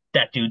because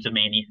that dude's a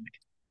maniac.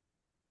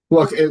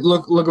 Look at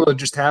what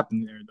just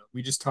happened there, though.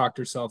 We just talked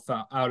ourselves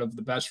out of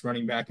the best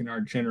running back in our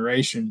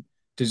generation,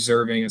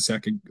 deserving a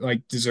second,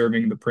 like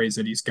deserving the praise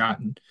that he's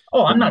gotten.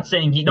 Oh, I'm Um, not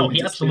saying he that no, we he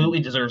just did. absolutely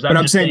deserves. But I'm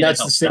I'm just saying saying it that's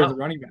the helps state of the out.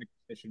 running back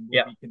position where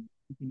Yeah. we can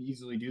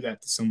easily do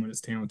that to someone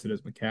as talented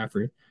as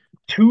McCaffrey.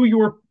 To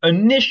your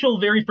initial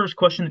very first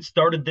question that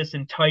started this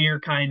entire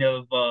kind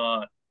of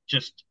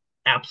just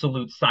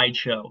absolute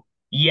sideshow.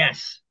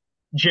 Yes,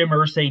 Jim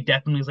Irsay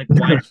definitely is like,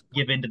 why did I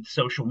give into the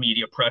social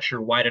media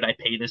pressure? Why did I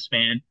pay this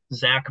man?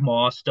 Zach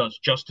Moss does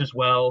just as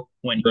well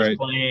when he's Right.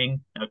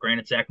 playing. Now,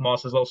 granted, Zach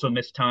Moss has also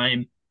missed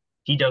time.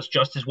 He does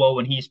just as well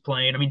when he's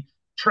playing. I mean,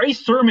 Trey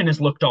Sermon has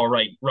looked all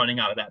right running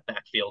out of that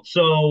backfield.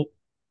 So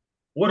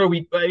what are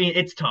we? I mean,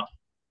 it's tough.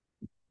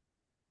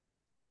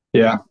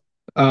 Yeah.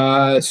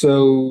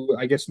 So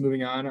I guess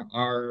moving on,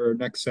 our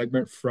next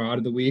segment, fraud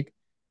of the week.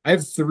 I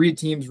have three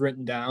teams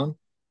written down,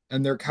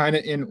 and they're kind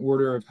of in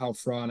order of how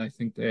fraud I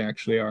think they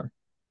actually are.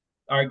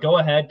 All right, go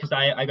ahead because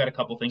I got a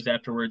couple things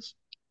afterwards.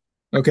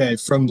 Okay,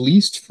 from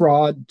least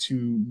fraud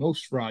to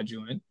most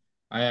fraudulent,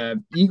 I have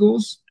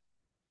Eagles,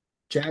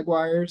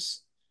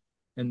 Jaguars,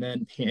 and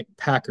then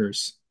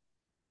Packers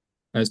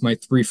as my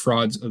three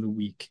frauds of the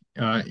week,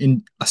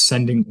 in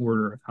ascending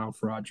order of how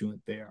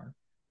fraudulent they are.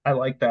 I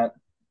like that.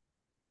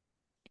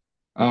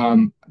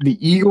 The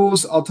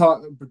Eagles, I'll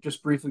talk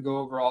just briefly go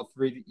over all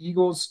three. The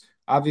Eagles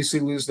obviously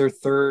lose their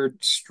third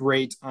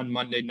straight on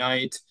Monday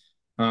night.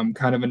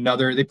 Kind of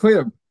another, they play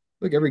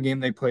like every game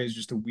they play is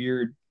just a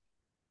weird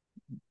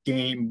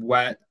game,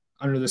 wet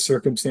under the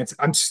circumstance.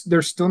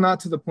 They're still not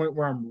to the point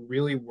where I'm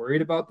really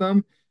worried about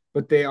them,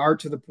 but they are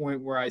to the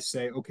point where I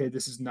say, okay,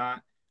 this is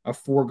not a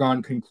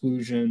foregone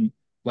conclusion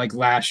like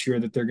last year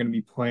that they're going to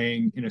be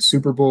playing in a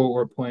Super Bowl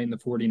or playing the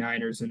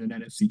 49ers in an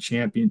NFC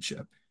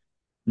championship.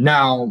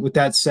 Now, with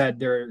that said,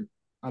 they're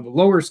on the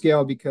lower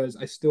scale because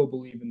I still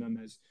believe in them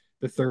as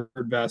the third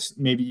best,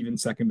 maybe even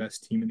second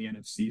best team in the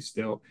NFC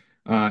still.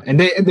 And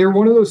they're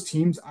one of those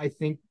teams I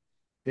think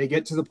they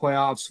get to the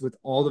playoffs with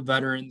all the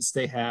veterans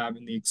they have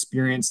and the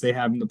experience they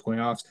have in the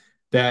playoffs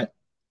that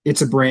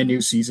it's a brand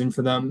new season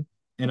for them.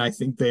 And I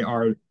think they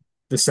are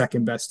the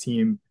second best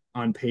team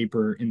on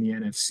paper in the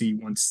NFC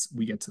once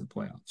we get to the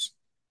playoffs.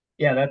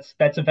 Yeah,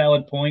 that's a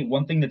valid point.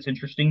 One thing that's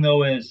interesting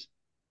though is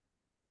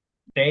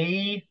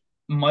they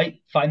might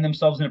find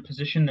themselves in a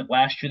position that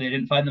last year they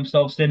didn't find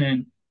themselves in.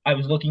 And I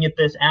was looking at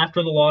this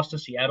after the loss to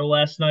Seattle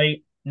last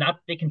night. Not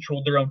that they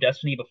controlled their own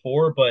destiny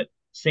before, but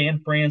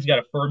San Fran's got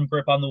a firm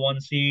grip on the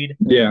one seed.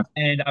 Yeah.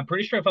 And I'm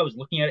pretty sure if I was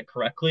looking at it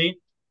correctly,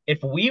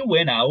 if we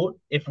win out,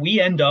 if we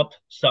end up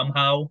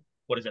somehow,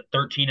 what is it,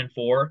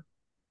 13-4,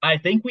 I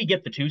think we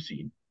get the two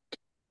seed.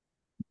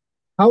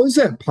 How is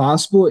that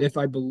possible if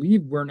I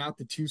believe we're not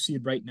the two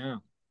seed right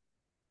now?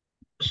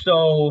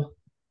 So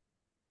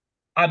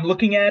I'm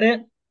looking at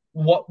it.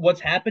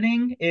 What's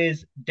happening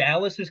is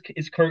Dallas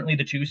is currently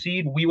the two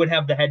seed. We would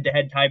have the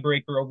head-to-head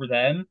tiebreaker over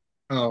them,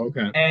 Oh,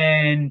 okay.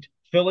 and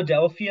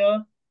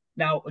Philadelphia.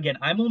 Now, again,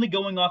 I'm only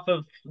going off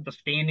of the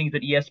standings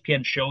that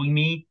ESPN's showing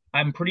me.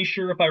 I'm pretty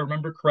sure if I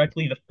remember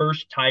correctly, the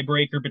first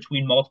tiebreaker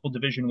between multiple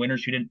division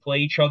winners who didn't play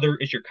each other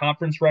is your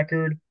conference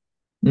record.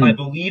 I Mm,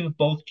 believe if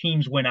both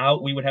teams went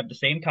out, we would have the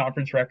same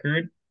conference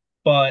record.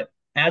 But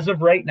as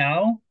of right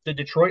now, the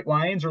Detroit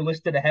Lions are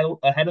listed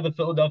ahead of the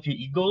Philadelphia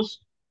Eagles.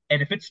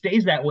 And if it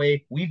stays that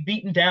way, we've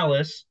beaten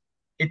Dallas.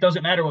 It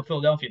doesn't matter what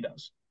Philadelphia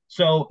does.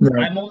 So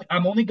right.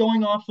 I'm only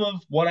going off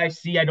of what I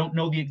see. I don't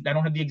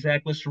have the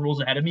exact list of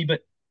rules ahead of me,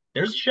 but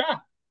there's a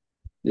shot.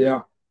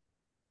 Yeah.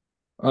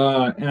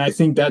 And I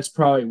think that's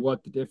probably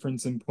what the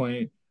difference in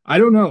playing. I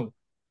don't know.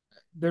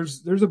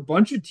 There's a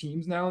bunch of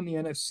teams now in the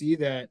NFC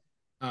that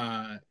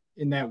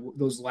in that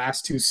those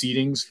last two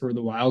seedings for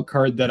the wild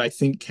card that I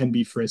think can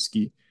be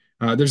frisky.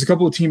 There's a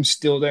couple of teams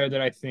still there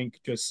that I think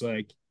just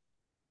like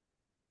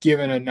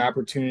given an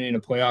opportunity in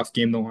a playoff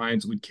game, the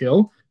Lions would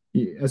kill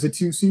as a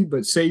two seed.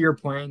 But say you're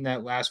playing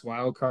that last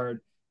wild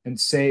card and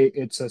say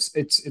it's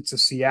a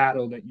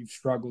Seattle that you've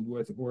struggled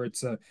with, or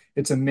it's a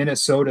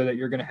Minnesota that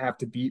you're going to have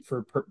to beat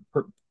for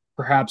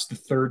perhaps the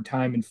third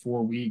time in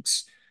 4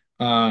 weeks,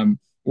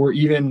 or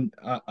even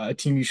a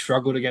team you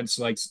struggled against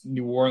like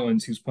New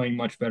Orleans, who's playing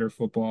much better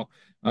football.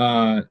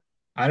 Uh,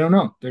 I don't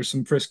know. There's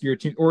some friskier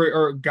teams,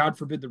 or God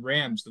forbid the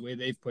Rams, the way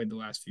they've played the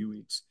last few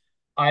weeks.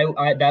 I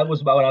that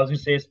was about what I was gonna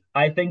say is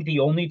I think the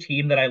only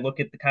team that I look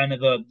at the kind of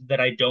the that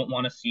I don't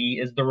want to see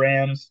is the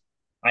Rams.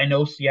 I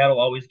know Seattle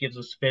always gives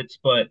us fits,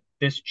 but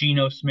this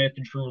Geno Smith,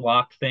 Drew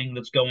Lock thing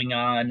that's going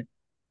on,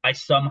 I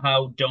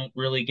somehow don't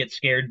really get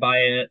scared by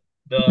it.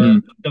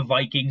 Mm, The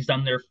Vikings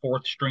on their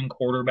fourth string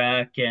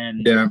quarterback,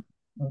 and yeah.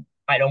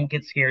 I don't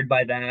get scared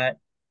by that.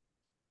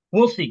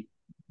 We'll see.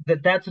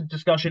 That's a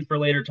discussion for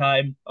later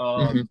time.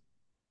 Hmm.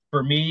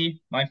 For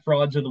me, my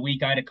frauds of the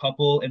week, I had a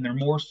couple, and they're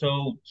more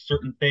so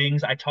certain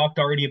things. I talked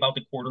already about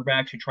the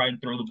quarterbacks who try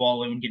and throw the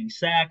ball in and getting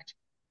sacked.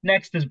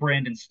 Next is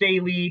Brandon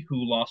Staley,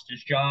 who lost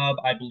his job.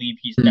 I believe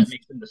that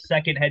makes him the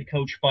second head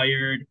coach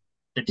fired.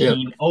 The Yeah.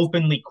 team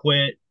openly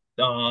quit.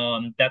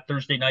 That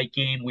Thursday night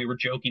game, we were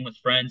joking with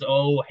friends,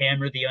 oh,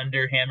 hammer the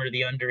under, hammer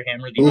the under,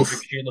 hammer the under, Oof.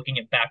 because you're looking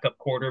at backup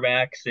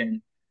quarterbacks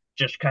and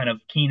just kind of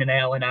Keenan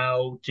Allen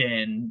out,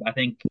 and I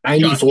think Josh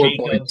 94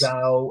 Jacobs points.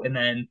 out, and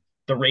then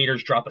the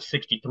Raiders drop a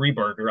 63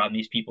 burger on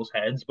these people's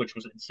heads, which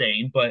was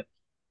insane. But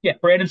yeah,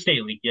 Brandon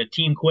Staley, your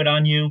team quit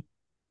on you.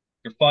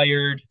 You're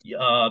fired.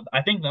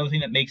 I think the other thing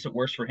that makes it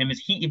worse for him is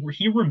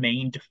he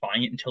remained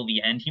defiant until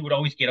the end. He would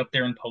always get up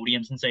there in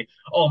podiums and say,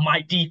 "Oh,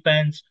 my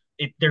defense.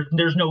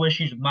 There's no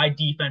issues with my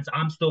defense.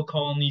 I'm still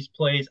calling these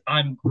plays.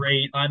 I'm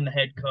great. I'm the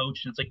head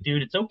coach." And it's like,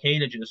 dude, it's okay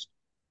to just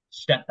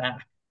step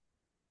back.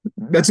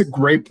 That's a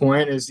great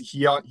point. Is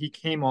he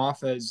came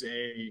off as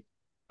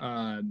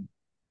uh,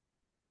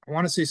 I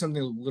want to say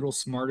something a little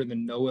smarter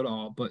than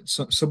know-it-all, but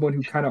someone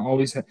who kind of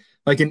always had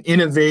like an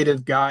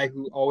innovative guy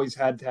who always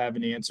had to have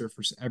an answer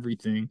for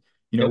everything.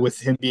 Yep. With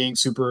him being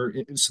supposed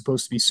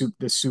to be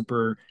this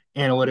super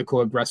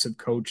analytical, aggressive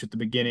coach at the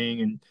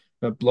beginning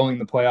and blowing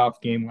the playoff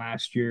game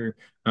last year.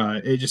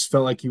 It just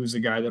felt like he was a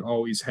guy that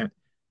always had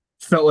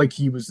felt like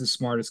he was the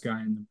smartest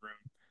guy in the room.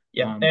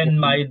 Yeah. And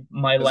Or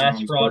my doesn't last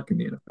always fraud work in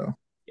the NFL.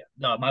 Yeah,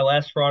 no, my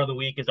last fraud of the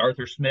week is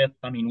Arthur Smith.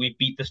 I mean, we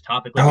beat this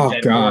topic like a Oh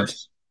dead God.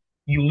 horse.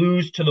 You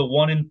lose to the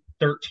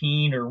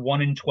 1-13 or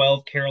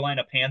 1-12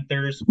 Carolina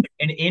Panthers,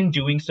 and in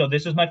doing so,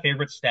 this is my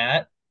favorite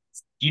stat.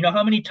 Do you know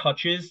how many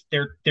touches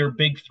their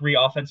big three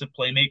offensive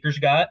playmakers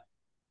got?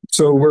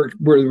 So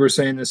we're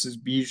saying this is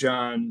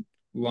Bijan,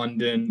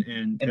 London,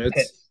 and And Pitts.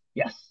 Pitts,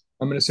 yes.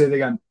 I'm gonna say they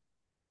got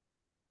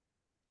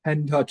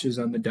 10 touches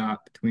on the dot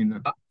between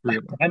the I, three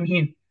of them. I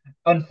mean,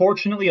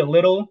 unfortunately, a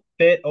little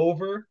bit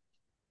over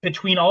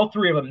between all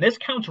three of them. This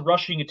counts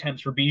rushing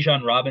attempts for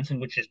Bijan Robinson,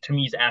 which is to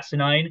me is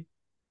asinine.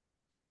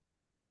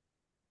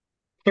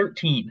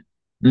 13.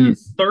 Mm.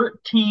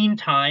 13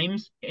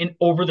 times in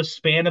over the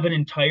span of an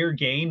entire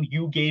game,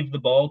 you gave the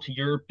ball to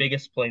your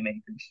biggest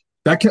playmakers.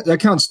 That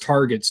counts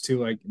targets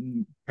too, like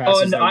Oh,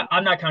 passes and that.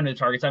 I'm not counting the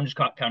targets. I'm just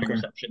counting Okay.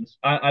 receptions.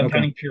 I'm Okay.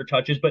 counting pure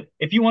touches. But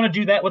if you want to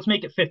do that, let's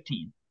make it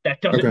 15. That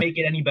doesn't Okay. make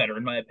it any better,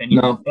 in my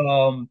opinion.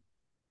 No.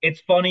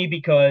 It's funny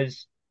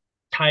because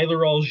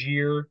Tyler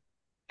Algier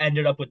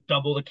ended up with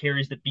double the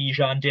carries that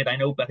Bijan did. I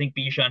think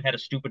Bijan had a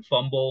stupid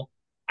fumble.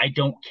 I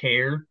don't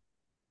care.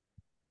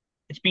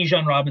 It's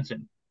Bijan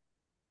Robinson.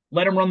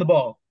 Let him run the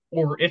ball.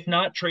 Or if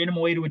not, trade him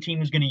away to a team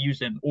who's going to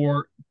use him.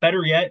 Or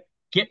better yet,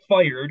 get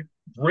fired,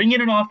 bring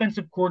in an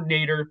offensive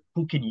coordinator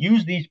who can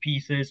use these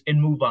pieces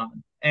and move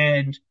on.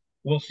 And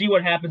we'll see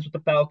what happens with the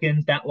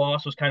Falcons. That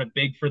loss was kind of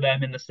big for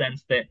them in the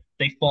sense that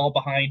they fall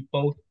behind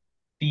both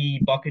the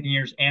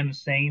Buccaneers and the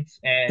Saints.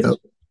 And Yep.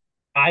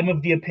 I'm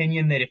of the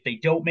opinion that if they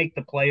don't make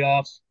the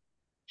playoffs,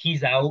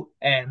 he's out,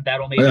 and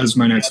that'll maybe That's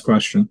my free next up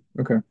question.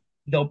 Okay.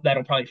 that'll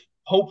probably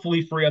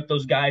hopefully free up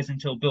those guys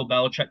until Bill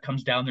Belichick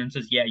comes down there and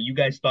says, "Yeah, you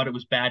guys thought it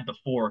was bad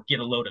before. Get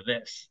a load of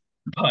this."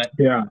 But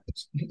Yeah.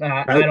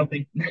 I I don't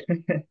think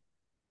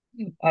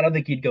I don't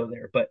think he'd go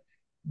there. But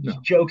no.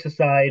 jokes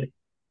aside,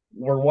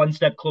 we're one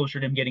step closer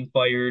to him getting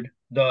fired.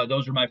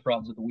 Those are my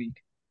frauds of the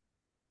week.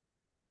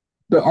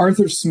 The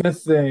Arthur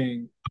Smith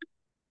thing,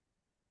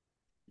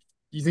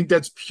 do you think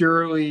that's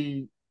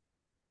purely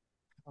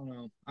I don't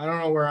know. I don't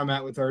know where I'm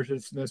at with Arthur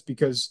Smith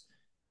because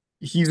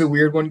he's a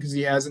weird one because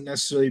he hasn't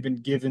necessarily been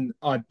given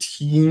a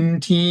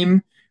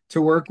team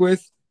to work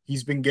with.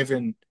 He's been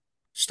given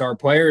star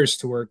players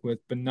to work with,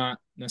 but not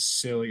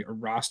necessarily a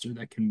roster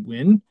that can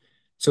win.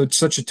 So it's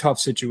such a tough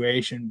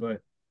situation.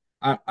 But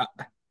I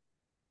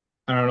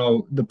don't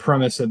know. The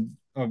premise of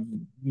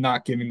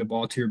not giving the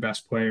ball to your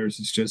best players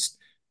is just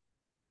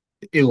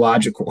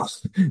illogical,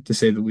 to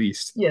say the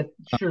least. Yeah,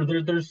 sure.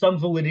 There's some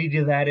validity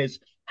to that. Is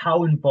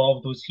how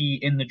involved was he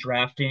in the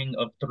drafting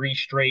of three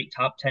straight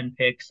top 10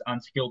 picks on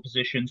skill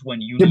positions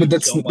when you Yeah, but need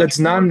that's so much that's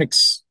not more?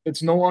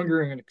 it's no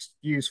longer an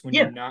excuse when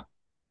you're Yeah, not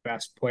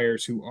best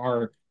players who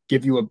are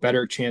give you a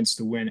better chance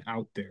to win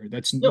out there.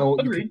 That's no, no you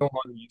can agreed. no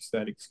longer use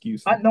that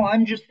excuse No, anymore.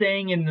 I'm just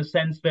saying in the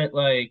sense that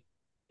like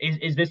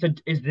is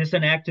this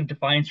an act of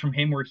defiance from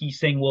him where he's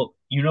saying, well,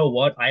 you know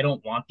what, I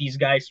don't want these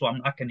guys, so I'm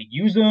not going to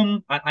use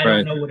them. I don't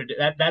Right. know what it is.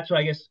 That's what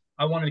I guess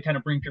I wanted to kind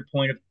of bring to your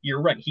point of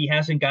you're right. He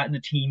hasn't gotten the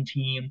team,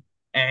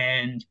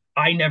 and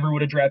I never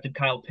would have drafted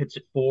Kyle Pitts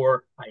at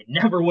 4. I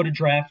never would have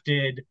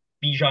drafted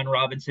Bijan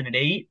Robinson at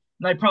 8.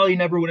 And I probably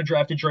never would have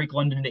drafted Drake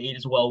London at 8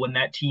 as well when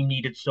that team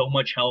needed so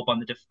much help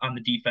on on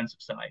the defensive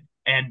side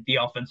and the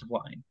offensive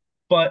line.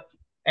 But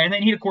and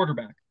then he had a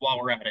quarterback while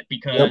we're at it Yep.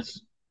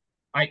 because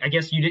I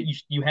guess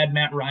you had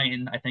Matt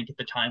Ryan, I think, at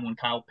the time when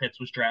Kyle Pitts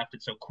was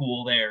drafted. So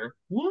cool there.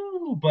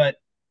 Woo! But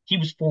he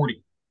was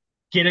 40.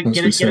 I was gonna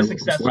Get say a what was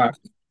successor.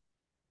 left.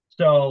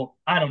 So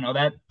I don't know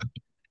that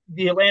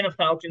the Atlanta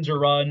Falcons are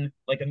run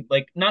like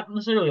not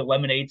necessarily a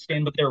lemonade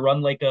stand, but they're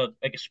run like a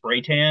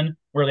spray tan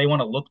where they want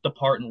to look the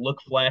part and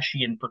look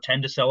flashy and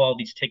pretend to sell all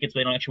these tickets.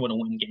 They don't actually want to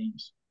win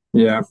games.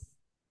 Yeah.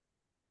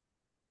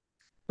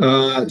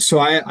 So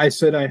I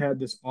said I had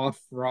this off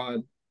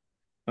my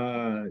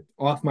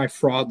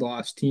fraud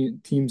loss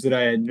teams that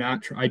I had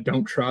not I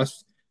don't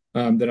trust,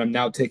 that I'm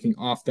now taking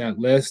off that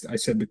list. I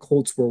said the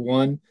Colts were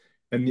one,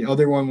 and the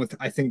other one with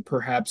I think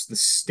perhaps the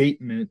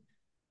statement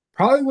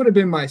probably would have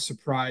been my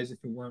surprise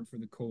if it weren't for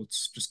the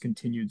Colts' just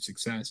continued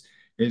success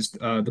is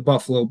the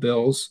Buffalo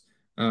Bills.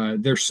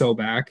 They're so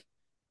back.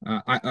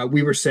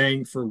 We were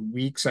saying for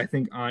weeks, I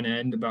think, on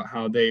end about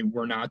how they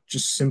were not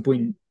just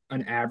simply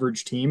an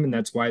average team, and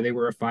that's why they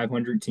were a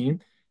 500 team.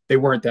 They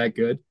weren't that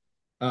good.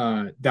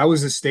 That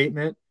was a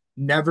statement.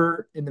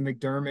 Never in the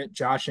McDermott,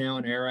 Josh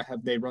Allen era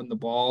have they run the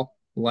ball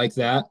like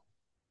that.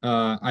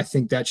 I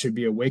think that should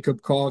be a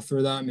wake-up call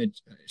for them.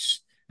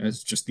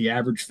 As just the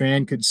average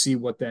fan could see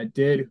what that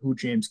did, who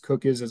James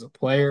Cook is as a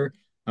player,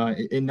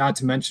 and not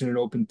to mention it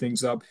opened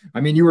things up.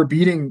 I mean, you were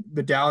beating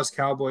the Dallas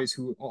Cowboys,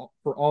 who,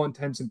 for all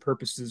intents and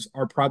purposes,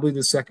 are probably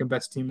the second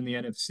best team in the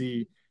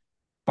NFC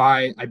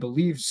by, I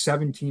believe,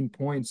 17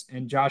 points,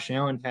 and Josh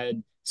Allen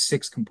had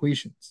 6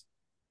 completions.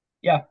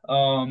 Yeah,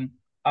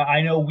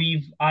 I know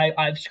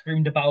I've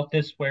screamed about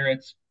this where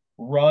it's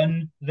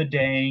run the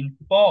dang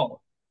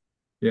ball.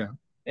 Yeah,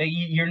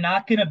 You're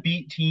not going to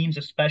beat teams,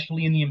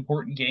 especially in the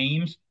important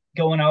games,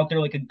 going out there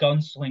like a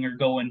gunslinger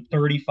going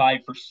 35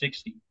 for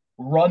 60.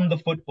 Run the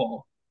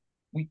football.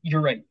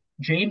 You're right.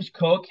 James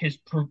Cook has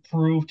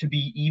proved to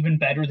be even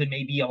better than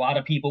maybe a lot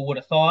of people would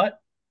have thought.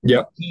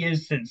 yeah, He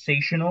is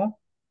sensational.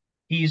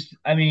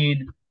 I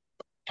mean,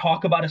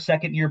 talk about a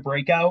second year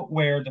breakout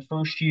where the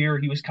first year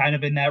he was kind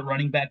of in that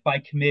running back by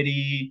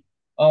committee.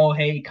 Oh,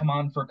 hey, come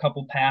on for a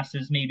couple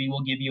passes. Maybe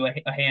we'll give you a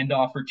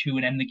handoff or two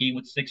and end the game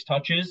with 6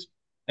 touches.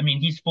 I mean,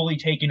 he's fully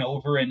taken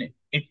over, and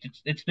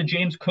it's the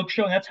James Cook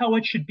show. And that's how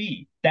it should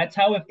be. That's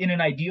how, if in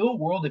an ideal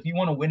world, if you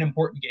want to win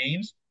important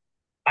games,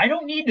 I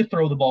don't need to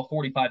throw the ball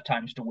 45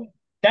 times to win.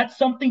 That's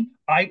something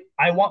I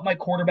want my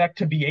quarterback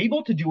to be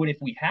able to do it if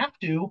we have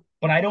to,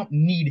 but I don't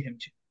need him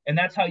to. And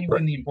that's how you right.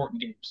 win the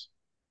important games.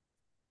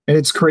 And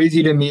it's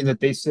crazy to me that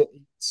they sit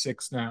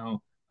 6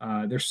 now.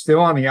 They're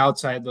still on the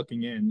outside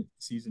looking in. The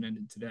season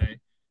ended today.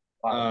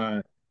 Wow.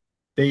 Uh,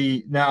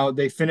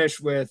 they finish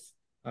with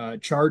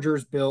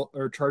Chargers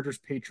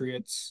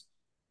Patriots,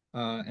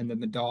 and then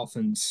the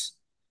Dolphins,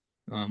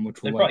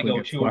 which will They'd probably likely go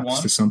get two and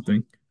flexed to one.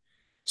 something.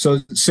 So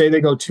say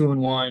they go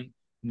 2-1,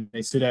 and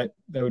they sit at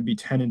that would be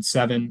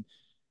 10-7.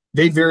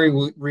 They very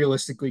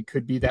realistically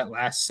could be that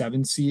last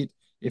 7 seed.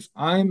 If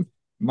I'm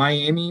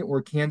Miami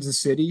or Kansas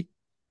City,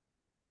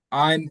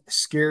 I'm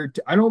scared.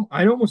 I'd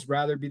almost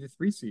rather be the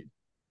 3 seed.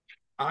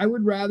 I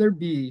would rather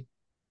be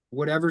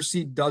whatever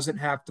seed doesn't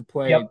have to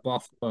play Yep.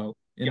 Buffalo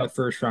in the Yep.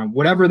 first round,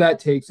 whatever that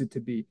takes it to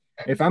be.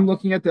 If I'm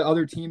looking at the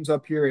other teams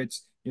up here,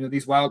 it's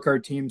these wild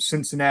card teams,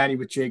 Cincinnati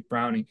with Jake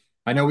Browning.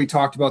 I know we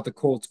talked about the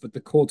Colts, but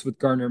the Colts with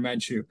Gardner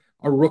Minshew,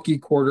 a rookie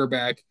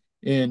quarterback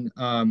in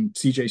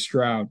CJ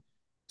Stroud.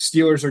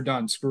 Steelers are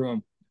done. Screw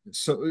them.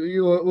 So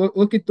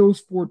look at those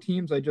 4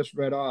 teams I just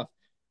read off.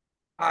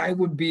 I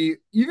would be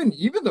even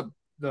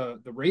the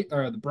rate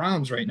or the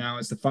Browns right now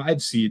as the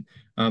 5 seed,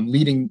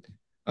 leading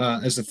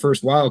as the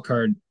first wild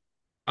card.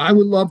 I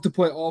would love to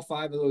play all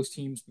 5 of those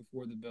teams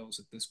before the Bills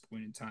at this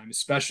point in time,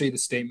 especially the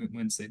statement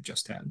wins they've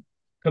just had.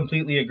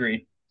 Completely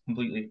agree.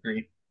 Completely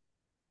agree.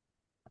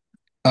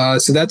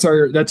 So that's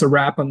a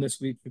wrap on this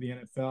week for the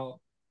NFL.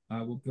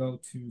 We'll go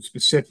to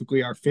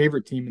specifically our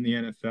favorite team in the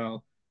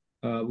NFL.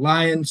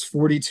 Lions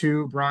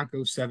 42,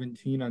 Broncos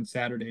 17 on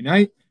Saturday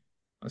night.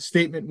 A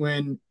statement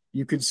win.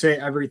 You could say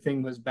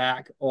everything was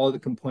back. All the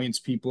complaints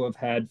people have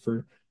had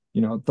for,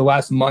 the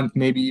last month,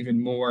 maybe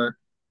even more,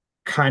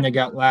 kind of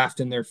got laughed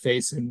in their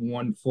face in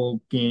one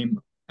full game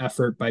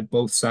effort by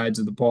both sides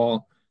of the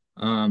ball.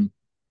 Um,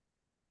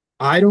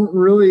 I don't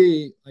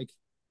really like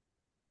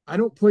I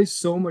don't place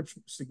so much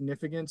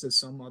significance as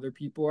some other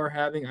people are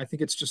having. I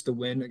think it's just a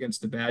win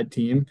against a bad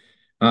team.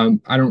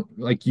 I don't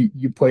like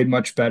you played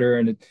much better,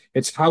 and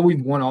it's how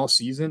we've won all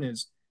season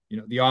is,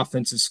 the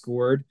offense has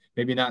scored.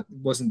 Maybe not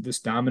wasn't this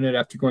dominant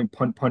after going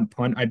punt, punt,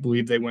 punt. I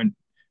believe they went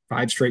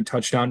 5 straight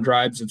touchdown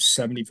drives of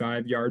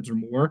 75 yards or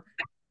more.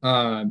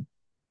 Um,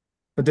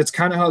 but that's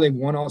kind of how they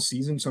won all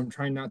season. So I'm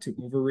trying not to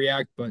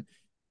overreact, but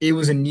it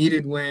was a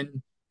needed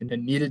win. in the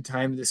needed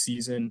time of the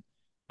season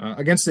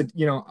against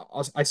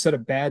I said a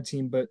bad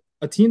team, but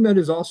a team that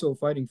is also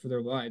fighting for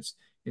their lives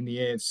in the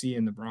AFC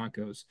and the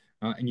Broncos.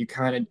 And you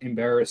kind of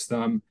embarrass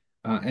them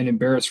and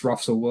embarrass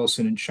Russell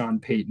Wilson and Sean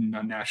Payton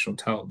on national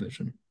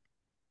television.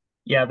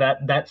 Yeah,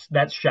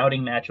 that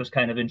shouting match was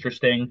kind of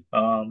interesting.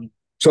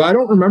 So I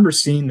don't remember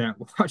seeing that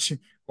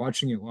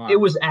watching it It live.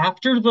 was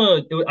after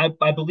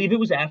I believe it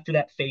was after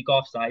that fake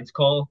offsides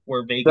call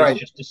where Vegas Right.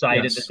 just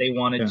decided that Yes. they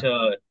wanted Yeah.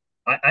 to.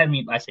 I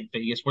mean, I say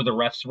Vegas where the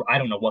refs were, I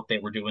don't know what they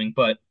were doing,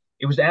 but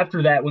it was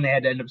after that when they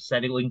had to end up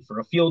settling for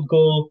a field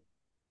goal.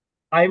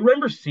 I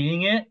remember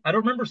seeing it. I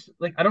don't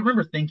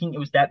remember thinking it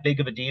was that big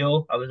of a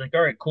deal. I was like,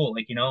 all right, cool.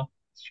 Like,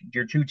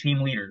 you're two team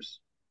leaders.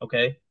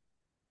 Okay.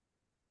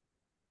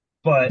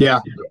 But Yeah.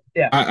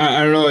 yeah,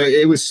 I don't know.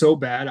 It was so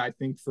bad, I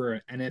think, for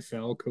an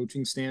NFL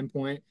coaching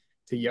standpoint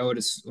to yell at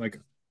us like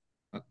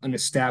an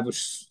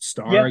established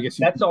star, yeah, I guess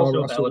you that's could call also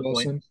a Russell valid point.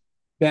 Wilson,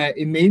 that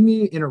it made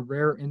me, in a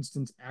rare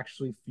instance,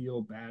 actually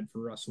feel bad for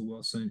Russell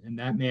Wilson. And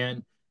that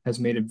man has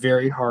made it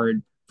very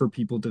hard for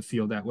people to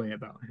feel that way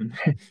about him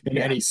in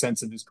Yeah. any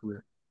sense of his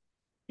career.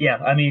 Yeah,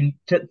 I mean,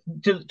 to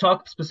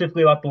talk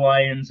specifically about the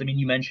Lions, I mean,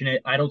 you mentioned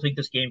it. I don't think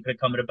this game could have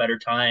come at a better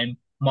time.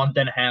 Month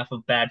and a half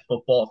of bad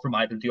football from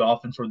either the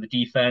offense or the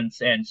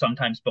defense, and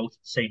sometimes both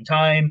at the same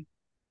time.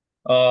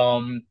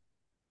 Um,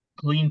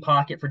 Clean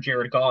pocket for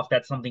Jared Goff.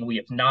 That's something we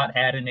have not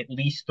had in at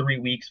least 3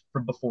 weeks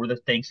from before the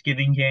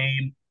Thanksgiving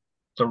game.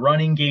 The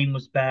running game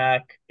was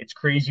back. It's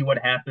crazy what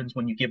happens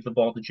when you give the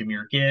ball to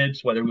Jahmyr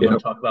Gibbs, whether we want Yep.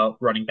 to talk about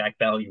running back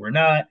value or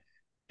not.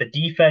 The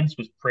defense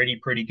was pretty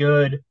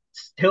good.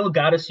 Still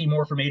got to see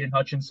more from Aiden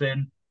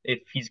Hutchinson if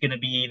he's going to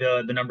be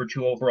the number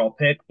 2 overall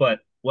pick. But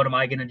what am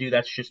I going to do?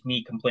 That's just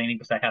me complaining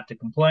because I have to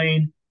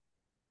complain.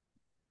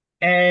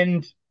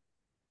 And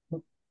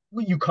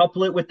you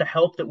couple it with the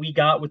help that we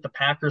got with the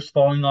Packers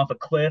falling off a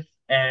cliff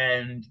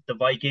and the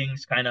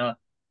Vikings kind of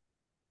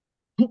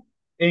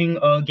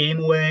a game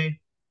away.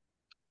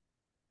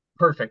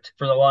 Perfect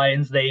for the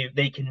Lions.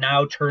 They can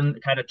now turn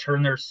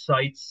their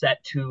sights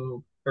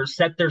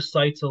set their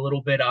sights a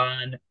little bit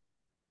on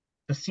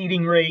the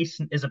seeding race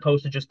as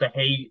opposed to just the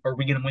hey, are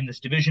we going to win this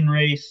division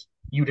race?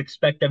 You'd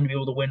expect them to be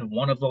able to win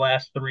one of the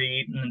last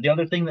three. And the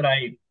other thing that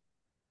I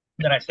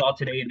saw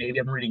today, and maybe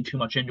I'm reading too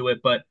much into it,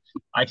 but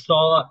I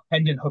saw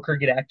Hendon Hooker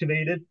get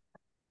activated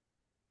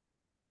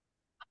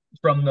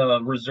from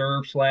the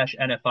reserve slash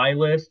NFI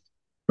list.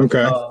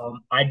 Okay.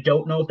 I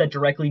don't know if that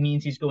directly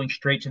means he's going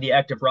straight to the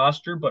active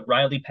roster, but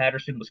Riley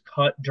Patterson was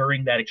cut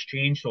during that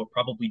exchange, so it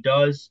probably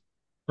does.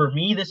 For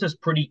me, this is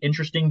pretty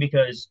interesting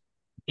because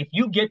if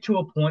you get to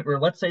a point where,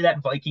 let's say,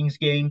 that Vikings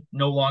game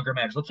no longer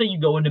matters. Let's say you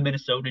go into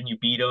Minnesota and you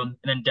beat them,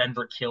 and then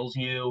Denver kills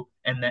you,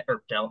 and then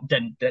or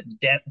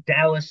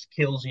Dallas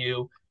kills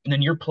you, and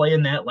then you're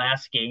playing that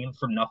last game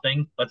for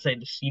nothing. Let's say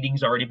the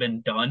seeding's already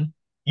been done.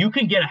 You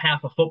can get a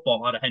half a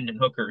football out of Hendon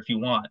Hooker if you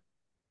want,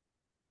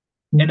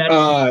 and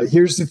that's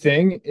Here's the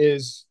thing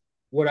is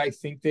what I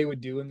think they would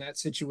do in that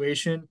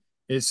situation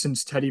is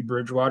since Teddy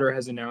Bridgewater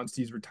has announced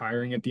he's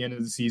retiring at the end of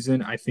the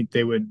season, I think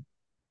they would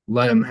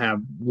let him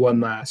have one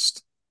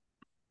last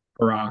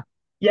hurrah.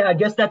 Yeah, I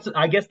guess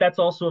that's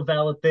also a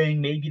valid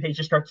thing. Maybe they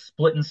just start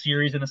splitting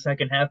series in the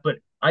second half. But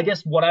I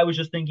guess what I was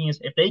just thinking is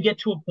if they get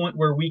to a point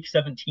where week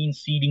 17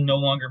 seeding no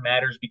longer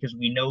matters because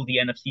we know the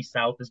NFC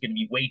South is going to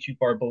be way too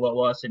far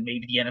below us and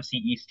maybe the NFC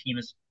East team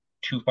is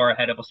too far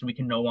ahead of us so we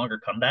can no longer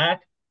come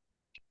back,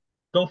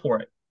 go for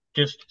it.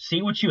 Just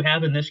see what you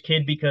have in this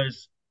kid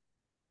because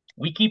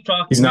He's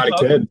we not a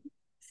talk kid.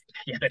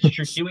 yeah, that's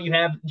true. See what you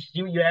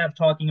have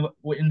talking about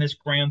in this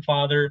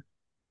grandfather.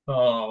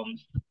 Um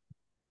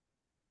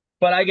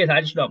But I guess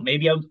I just know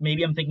maybe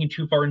I'm thinking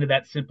too far into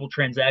that simple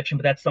transaction,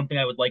 but that's something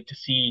I would like to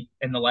see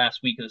in the last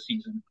week of the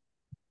season.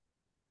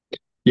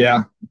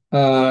 Yeah.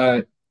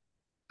 Uh,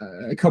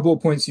 a couple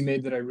of points you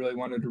made that I really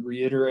wanted to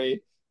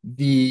reiterate.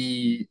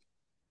 The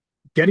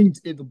getting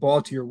the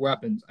ball to your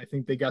weapons. I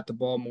think they got the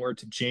ball more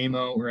to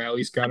JMO, or at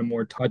least got him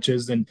more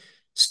touches, and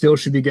still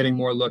should be getting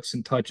more looks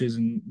and touches.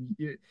 And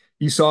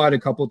you saw it a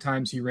couple of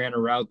times. He ran a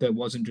route that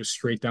wasn't just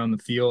straight down the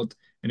field,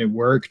 and it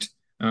worked.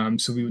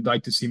 So we would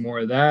like to see more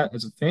of that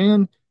as a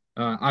fan.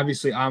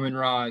 Obviously, Amon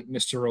Ra,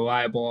 Mr.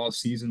 Reliable all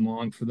season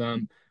long for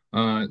them.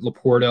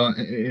 Laporta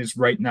is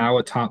right now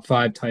a top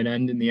 5 tight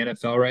end in the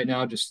NFL right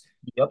now. Just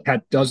Yep.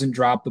 cat doesn't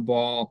drop the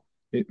ball.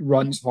 It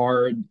runs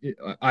hard.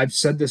 I've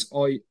said this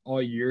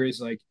all year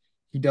is like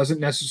he doesn't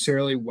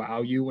necessarily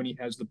wow you when he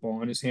has the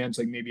ball in his hands,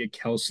 like maybe a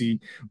Kelsey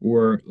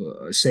or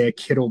say a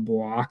Kittle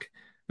block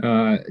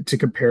to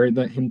compare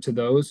him to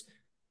those.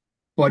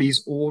 But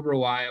he's old,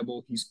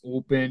 reliable. He's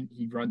open.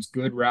 He runs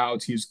good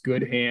routes. He has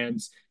good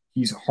hands.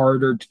 He's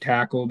harder to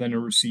tackle than a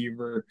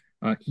receiver.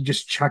 He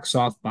just checks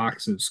off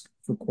boxes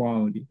for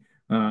quality.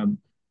 Um,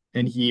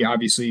 and he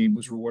obviously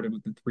was rewarded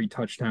with the 3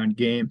 touchdown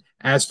game.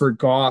 As for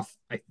Goff,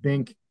 I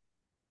think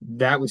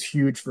that was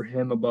huge for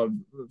him above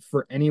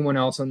for anyone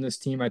else on this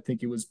team. I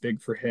think it was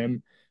big for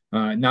him,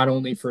 not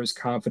only for his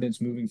confidence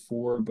moving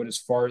forward, but as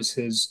far as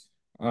his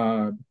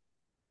uh,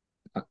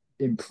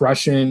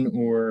 impression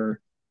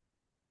or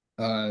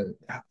uh,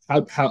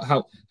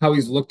 how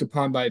he's looked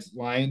upon by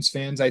Lions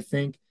fans. I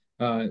think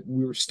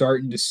we were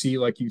starting to see,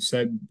 like you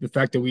said, the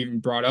fact that we even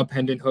brought up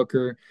Hendon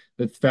Hooker,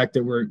 the fact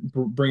that we're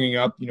bringing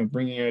up,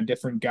 bringing in a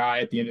different guy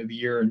at the end of the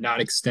year and not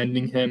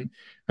extending him.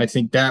 I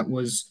think that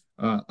was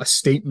a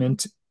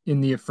statement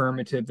in the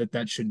affirmative that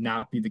that should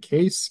not be the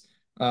case.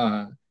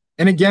 Uh,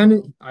 and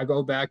again, I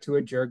go back to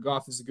it. Jared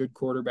Goff is a good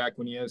quarterback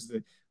when he has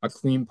a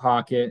clean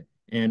pocket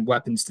and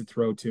weapons to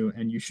throw to,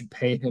 and you should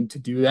pay him to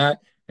do that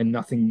and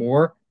nothing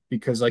more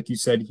because, like you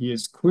said, he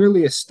is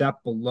clearly a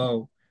step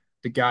below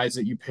the guys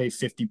that you pay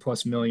 50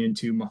 plus million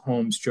to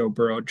Mahomes, Joe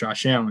Burrow,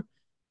 Josh Allen.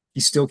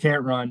 He still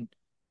can't run.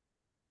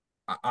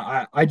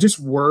 I just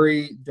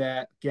worry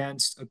that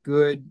against a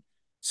good,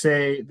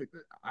 say,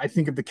 I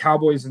think of the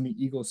Cowboys and the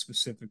Eagles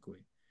specifically,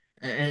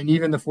 and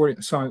even the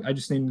 40. So I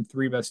just named the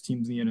three best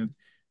teams in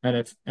the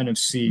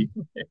NFC.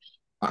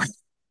 I,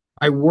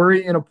 I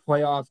worry in a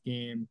playoff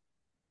game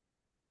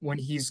when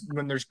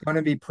there's going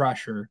to be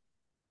pressure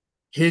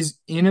his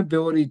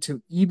inability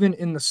to even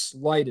in the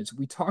slightest.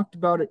 We talked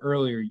about it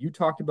earlier. You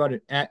talked about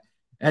it at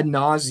ad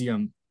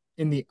nauseum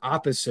in the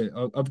opposite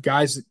of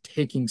guys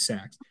taking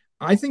sacks.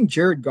 I think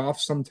Jared Goff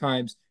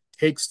sometimes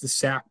takes the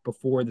sack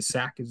before the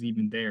sack is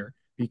even there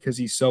because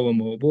he's so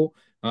immobile,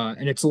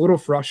 and it's a little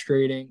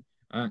frustrating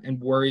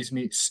and worries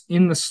me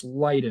in the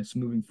slightest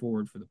moving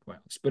forward for the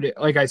playoffs. But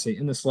like I say,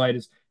 in the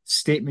slightest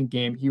statement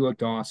game, he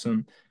looked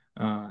awesome.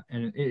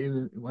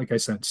 And like I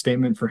said,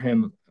 statement for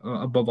him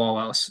above all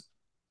else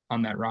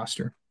on that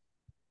roster.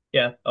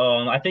 Yeah,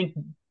 I think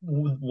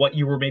what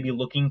you were maybe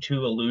looking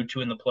to allude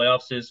to in the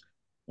playoffs is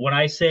when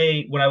I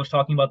was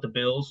talking about the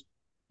Bills,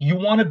 you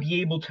want to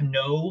be able to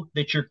know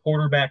that your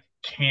quarterback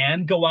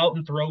can go out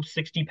and throw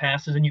 60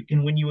 passes and you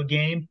can win you a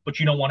game, but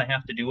you don't want to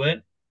have to do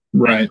it.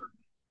 And Right.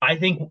 I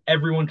think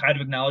everyone kind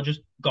of acknowledges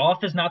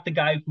Goff is not the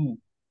guy who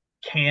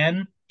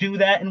can do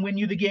that and win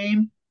you the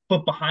game,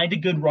 but behind a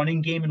good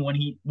running game and when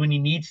he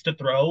needs to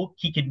throw,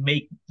 he can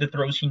make the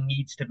throws he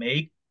needs to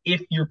make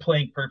if you're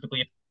playing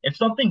perfectly. If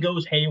something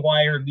goes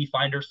haywire and we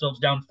find ourselves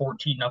down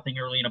 14 nothing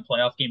early in a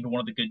playoff game to one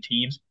of the good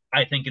teams,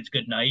 I think it's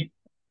good night.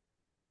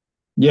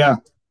 Yeah.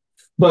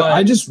 But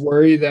I But just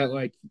worry that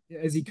like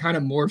as he kind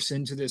of morphs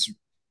into this,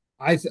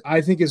 I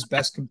think his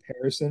best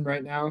comparison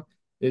right now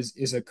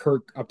is a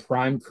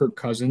prime Kirk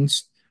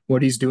Cousins,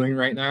 what he's doing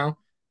right now.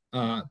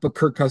 But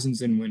Kirk Cousins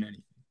didn't win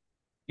anything.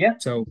 yeah,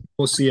 So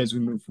we'll see as we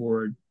move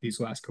forward these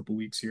last couple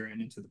weeks here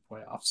and into the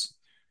playoffs.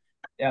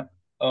 yeah.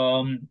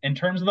 In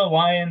terms of the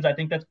Lions, I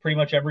think that's pretty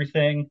much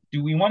everything.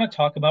 Do we want to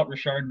talk about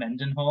Richard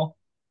Mendenhall?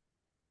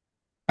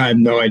 I have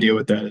no idea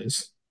what that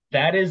is.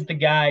 That is the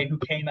guy who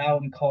came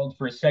out and called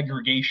for a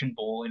segregation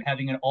bowl and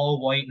having an all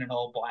white and an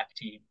all black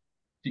team.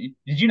 Did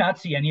you not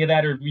see any of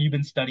that, or have you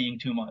been studying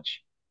too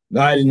much?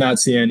 I did not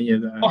see any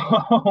of that.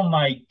 Oh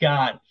my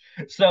God.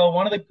 So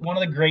one of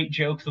the great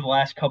jokes of the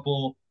last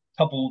couple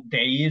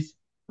days,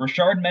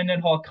 Rashard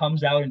Mendenhall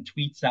comes out and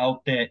tweets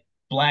out that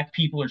black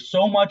people are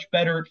so much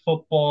better at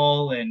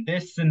football and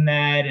this and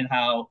that and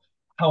how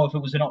if it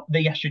was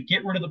they should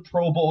get rid of the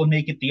Pro Bowl and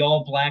make it the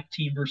all black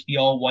team versus the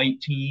all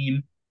white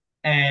team.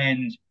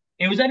 And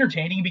it was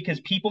entertaining because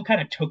people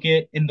kind of took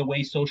it in the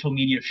way social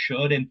media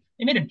should and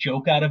they made a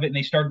joke out of it and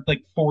they started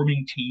like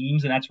forming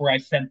teams and that's where I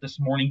sent this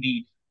morning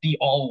the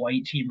all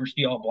white team versus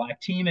the all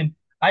black team. And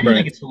I just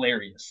think Right. it's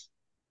hilarious.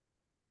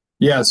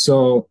 Yeah,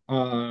 so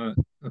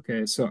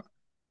okay, so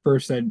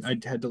first I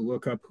had to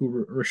look up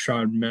who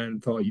Rashad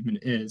Mendenhall even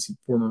is,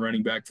 former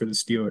running back for the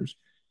Steelers.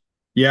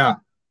 Yeah,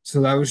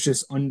 so that was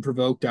just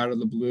unprovoked out of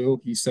the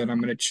blue. He said, "I'm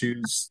going to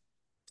choose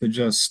to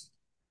just."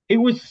 It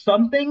was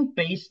something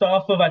based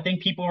off of, I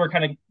think people were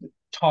kind of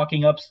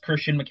talking up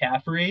Christian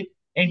McCaffrey,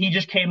 and he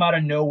just came out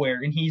of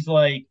nowhere and he's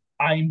like,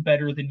 I'm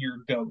better than your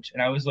GOAT.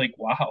 And I was like,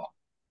 wow.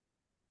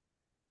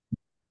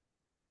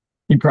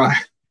 He probably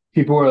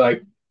people were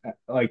like,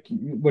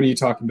 what are you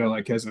talking about?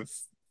 Like as a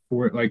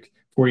for like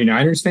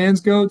 49ers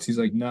fans goats? He's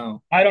like,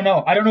 no, I don't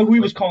know. I don't know who he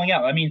was like calling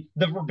out. I mean,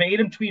 the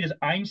verbatim tweet is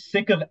I'm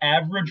sick of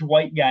average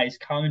white guys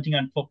commenting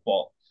on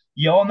football.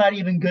 Y'all not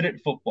even good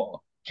at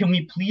football. Can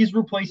we please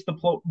replace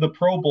the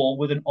Pro Bowl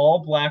with an all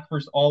black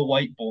versus all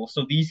white bowl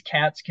so these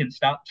cats can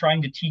stop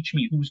trying to teach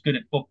me who's good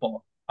at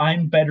football?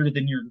 I'm better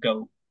than your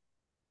GOAT.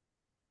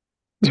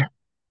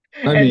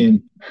 I And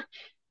mean,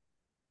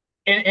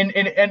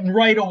 and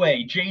right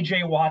away,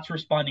 JJ Watt's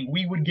responding,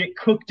 we would get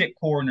cooked at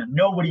corner.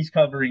 Nobody's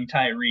covering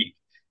Tyreek.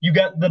 You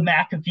got the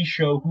McAfee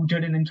show who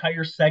did an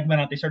entire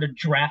segment on they started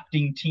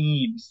drafting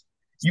teams.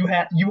 You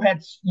had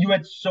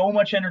so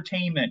much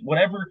entertainment.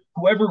 Whatever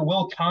whoever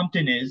Will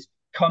Compton is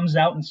comes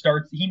out and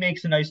starts he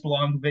makes a nice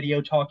long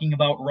video talking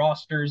about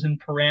rosters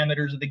and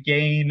parameters of the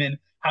game and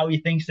how he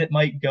thinks it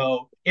might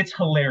go. It's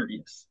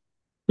hilarious.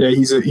 yeah,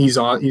 he's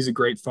a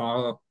great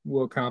follow.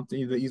 Will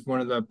Compton, he's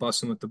one of the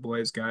busting with the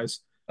boys guys.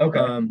 Okay.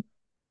 Um,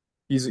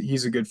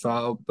 he's a good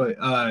follow. But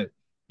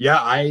yeah,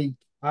 I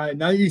now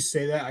that you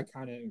say that,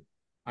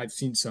 I've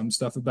seen some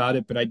stuff about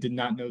it, but I did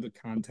not know the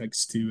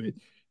context to it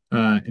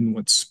and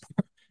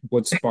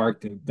what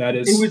sparked it. That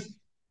It is was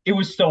it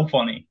was so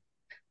funny.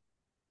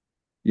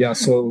 yeah,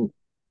 so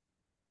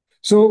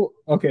So,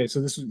 okay, so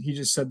this was he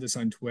just said this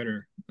on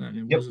Twitter, and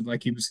it Yep. wasn't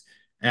like he was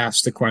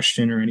asked a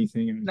question or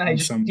anything No, in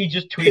some he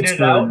just tweeted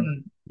it out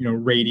Pittsburgh,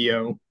 and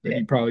radio that yeah,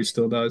 he probably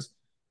still does.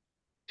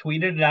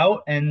 tweeted it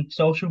out, and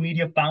social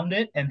media found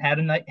it and had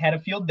a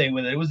field day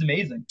with it. It was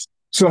amazing.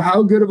 So,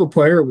 how good of a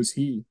player was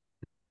he?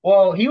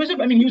 Well, I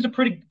mean, he was a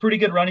pretty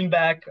good running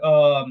back.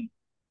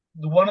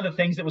 One of the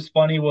things that was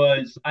funny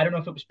was I don't know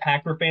if it was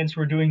Packer fans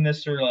who were doing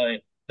this or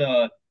like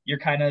the you're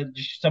kind of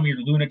just some of your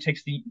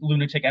lunatics, the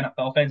lunatic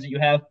NFL fans that you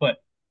have, but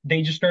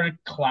they just started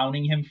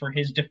clowning him for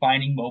his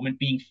defining moment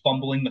being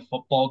fumbling the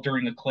football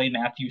during a Clay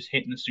Matthews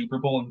hit in the Super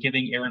Bowl and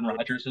giving Aaron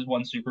Rodgers his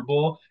one Super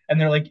Bowl. And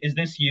they're like, "Is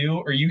this you?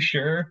 Are you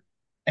sure?"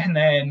 And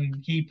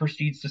then he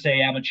proceeds to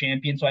say, "I'm a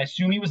champion." So I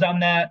assume he was on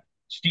that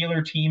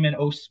Steeler team in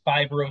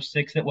 '05 or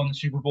 '06 that won the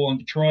Super Bowl in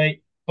Detroit.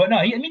 But no,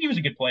 I mean, he was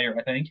a good player,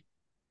 I think.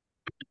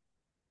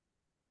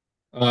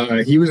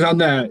 He was on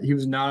that. He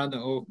was not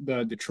on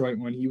the Detroit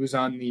one. He was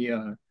on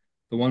the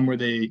one where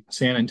they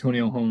San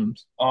Antonio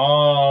Holmes,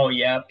 Oh,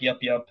 yep.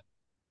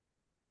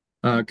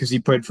 because he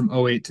played from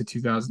 '08 to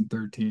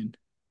 2013.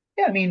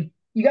 Yeah, I mean,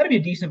 you got to be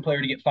a decent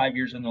player to get 5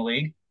 years in the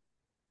league.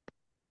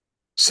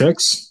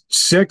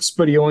 Six,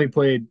 but he only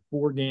played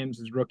 4 games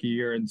his rookie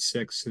year and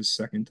six his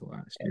second to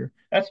last Yeah, year.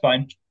 that's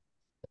fine.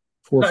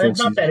 Four full It's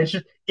not bad.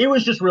 seasons. It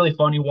was just really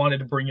fun. You wanted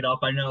to bring it up.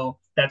 I know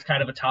that's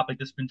kind of a topic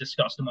that's been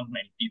discussed among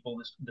many people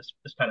this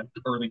kind of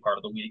early part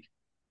of the week.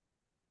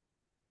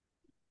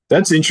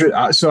 That's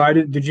interesting. So I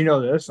did. Did you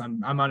know this?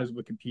 I'm on his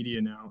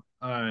Wikipedia now.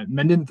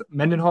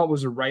 Mendenhall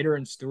was a writer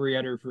and story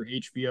editor for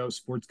HBO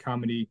sports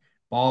comedy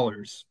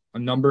Ballers. A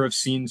number of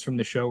scenes from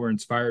the show were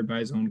inspired by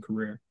his own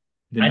career.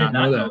 Did I did not know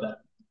not know that. that.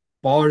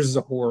 Ballers is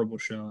a horrible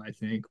show, I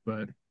think,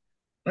 but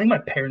I think my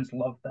parents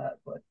loved that,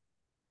 but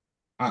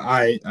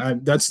I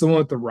that's the one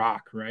with The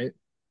Rock, right?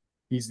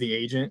 He's the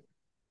agent.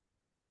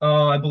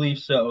 I believe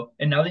so.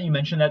 And now that you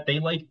mention that, they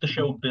like the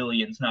show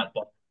Billions, not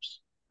Ballers.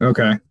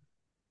 Okay,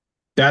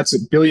 that's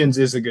Billions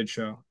is a good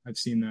show. I've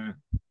seen that.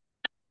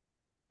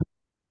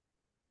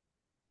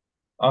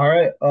 All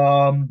right.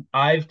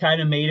 I've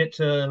kind of made it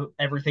to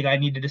everything I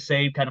needed to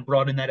say, kind of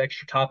brought in that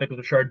extra topic with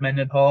Richard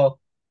Mendenhall.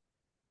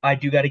 I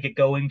do got to get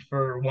going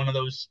for one of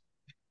those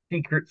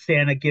Secret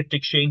Santa gift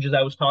exchanges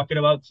I was talking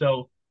about.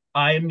 So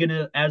I am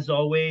gonna, as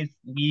always,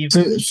 So,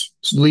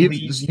 leave.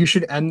 leave. You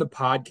should end the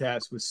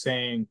podcast with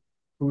saying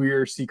who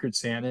your Secret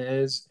Santa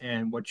is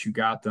and what you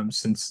got them,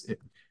 since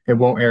it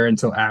won't air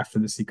until after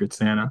the Secret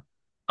Santa.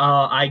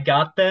 I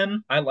got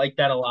them. I like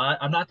that a lot.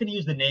 I'm not gonna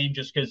use the name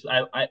just because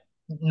I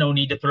no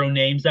need to throw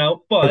names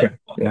out, but Okay.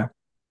 Yeah.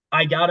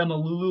 I got him a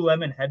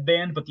Lululemon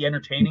headband. But the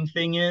entertaining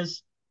thing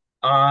is,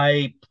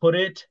 I put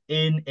it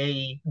in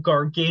a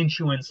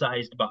gargantuan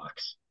sized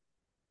box.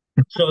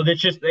 So that's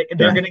just they're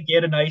Yeah. gonna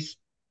get a nice,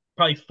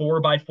 probably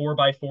 4 by 4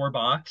 by 4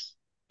 box,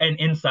 and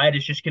inside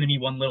is just gonna be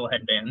one little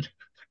headband.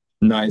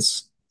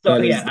 Nice. So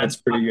yeah, That's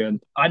pretty good.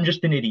 I'm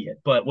just an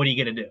idiot, but what are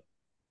you gonna do?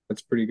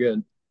 That's pretty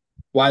good.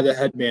 Why the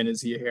headman?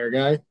 Is he a hair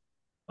guy?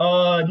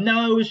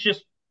 No,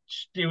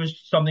 it was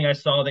something I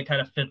saw that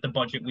kind of fit the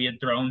budget we had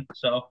thrown,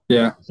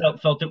 Yeah. so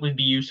felt it would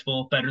be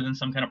useful, better than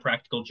some kind of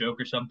practical joke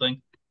or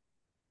something.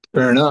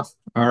 Fair enough.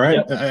 All right.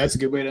 Yep. That's a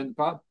good way to end the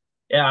pod.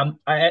 Yeah,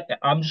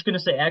 I'm just gonna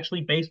say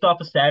actually based off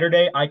of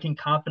Saturday, I can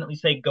confidently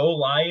say go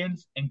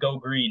Lions and go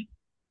green.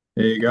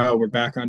 There you go. We're back on